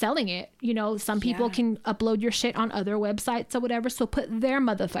 selling it. Some people can upload your shit on other websites or whatever. So put their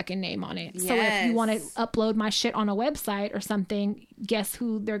motherfucking name on it. Yes. So if you want to upload my shit on a website or something, guess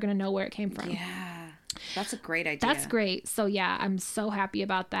who they're going to know where it came from. Yeah. That's a great idea. That's great. So yeah, I'm so happy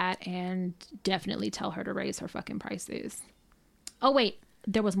about that, and definitely tell her to raise her fucking prices. Oh wait,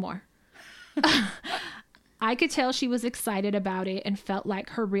 there was more. I could tell she was excited about it and felt like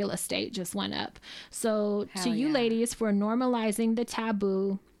her real estate just went up. So Hell to you ladies for normalizing the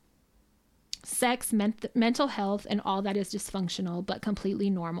taboo, sex, mental health, and all that is dysfunctional but completely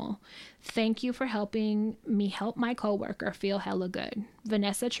normal. Thank you for helping me help my coworker feel hella good.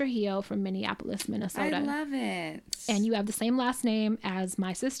 Vanessa Trujillo from Minneapolis, Minnesota. I love it. And you have the same last name as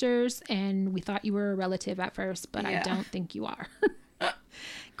my sisters, and we thought you were a relative at first, but I don't think you are.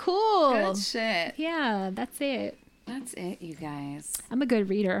 Cool. Good shit. Yeah, that's it. That's it, you guys. I'm a good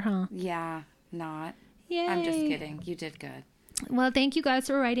reader, huh? Yeah, not. Yay. I'm just kidding. You did good. Well, thank you guys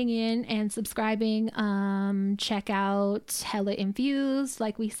for writing in and subscribing. Check out Hella Infused.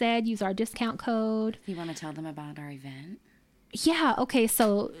 Like we said, use our discount code. You want to tell them about our event? Yeah. Okay.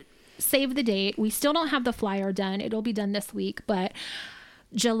 So save the date. We still don't have the flyer done. It'll be done this week, but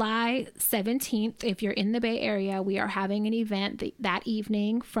July 17th, if you're in the Bay Area, we are having an event that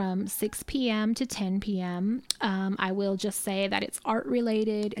evening from 6 p.m. to 10 p.m. I will just say that it's art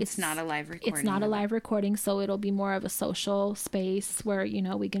related. It's not a live recording. It's not a live recording, so it'll be more of a social space where, you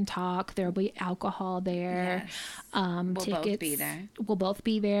know, we can talk. There'll be alcohol there. Yes. We'll tickets, both be there. We'll both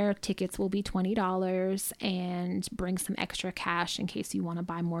be there. Tickets will be $20, and bring some extra cash in case you want to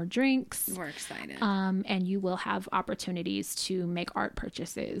buy more drinks. We're excited. And you will have opportunities to make art purchases.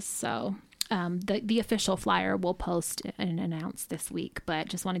 So the official flyer will post and announce this week, but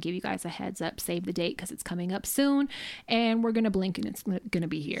just want to give you guys a heads up. Save the date because it's coming up soon, and we're gonna blink and it's gonna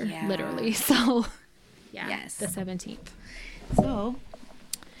be here, literally. So yeah, yes, the 17th. So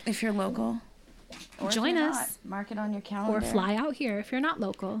if you're local, join us. Mark it on your calendar, or fly out here if you're not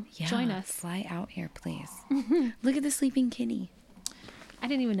local. Join us. Fly out here, please. Look at the sleeping kitty. I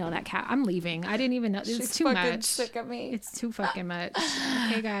didn't even know that cat. I'm leaving. I didn't even know. It's too much. Sick of me. It's too fucking much.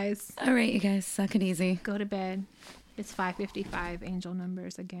 Okay, guys. All right, you guys. Suck it easy. Go to bed. It's 5:55. Angel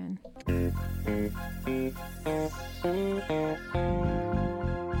numbers again.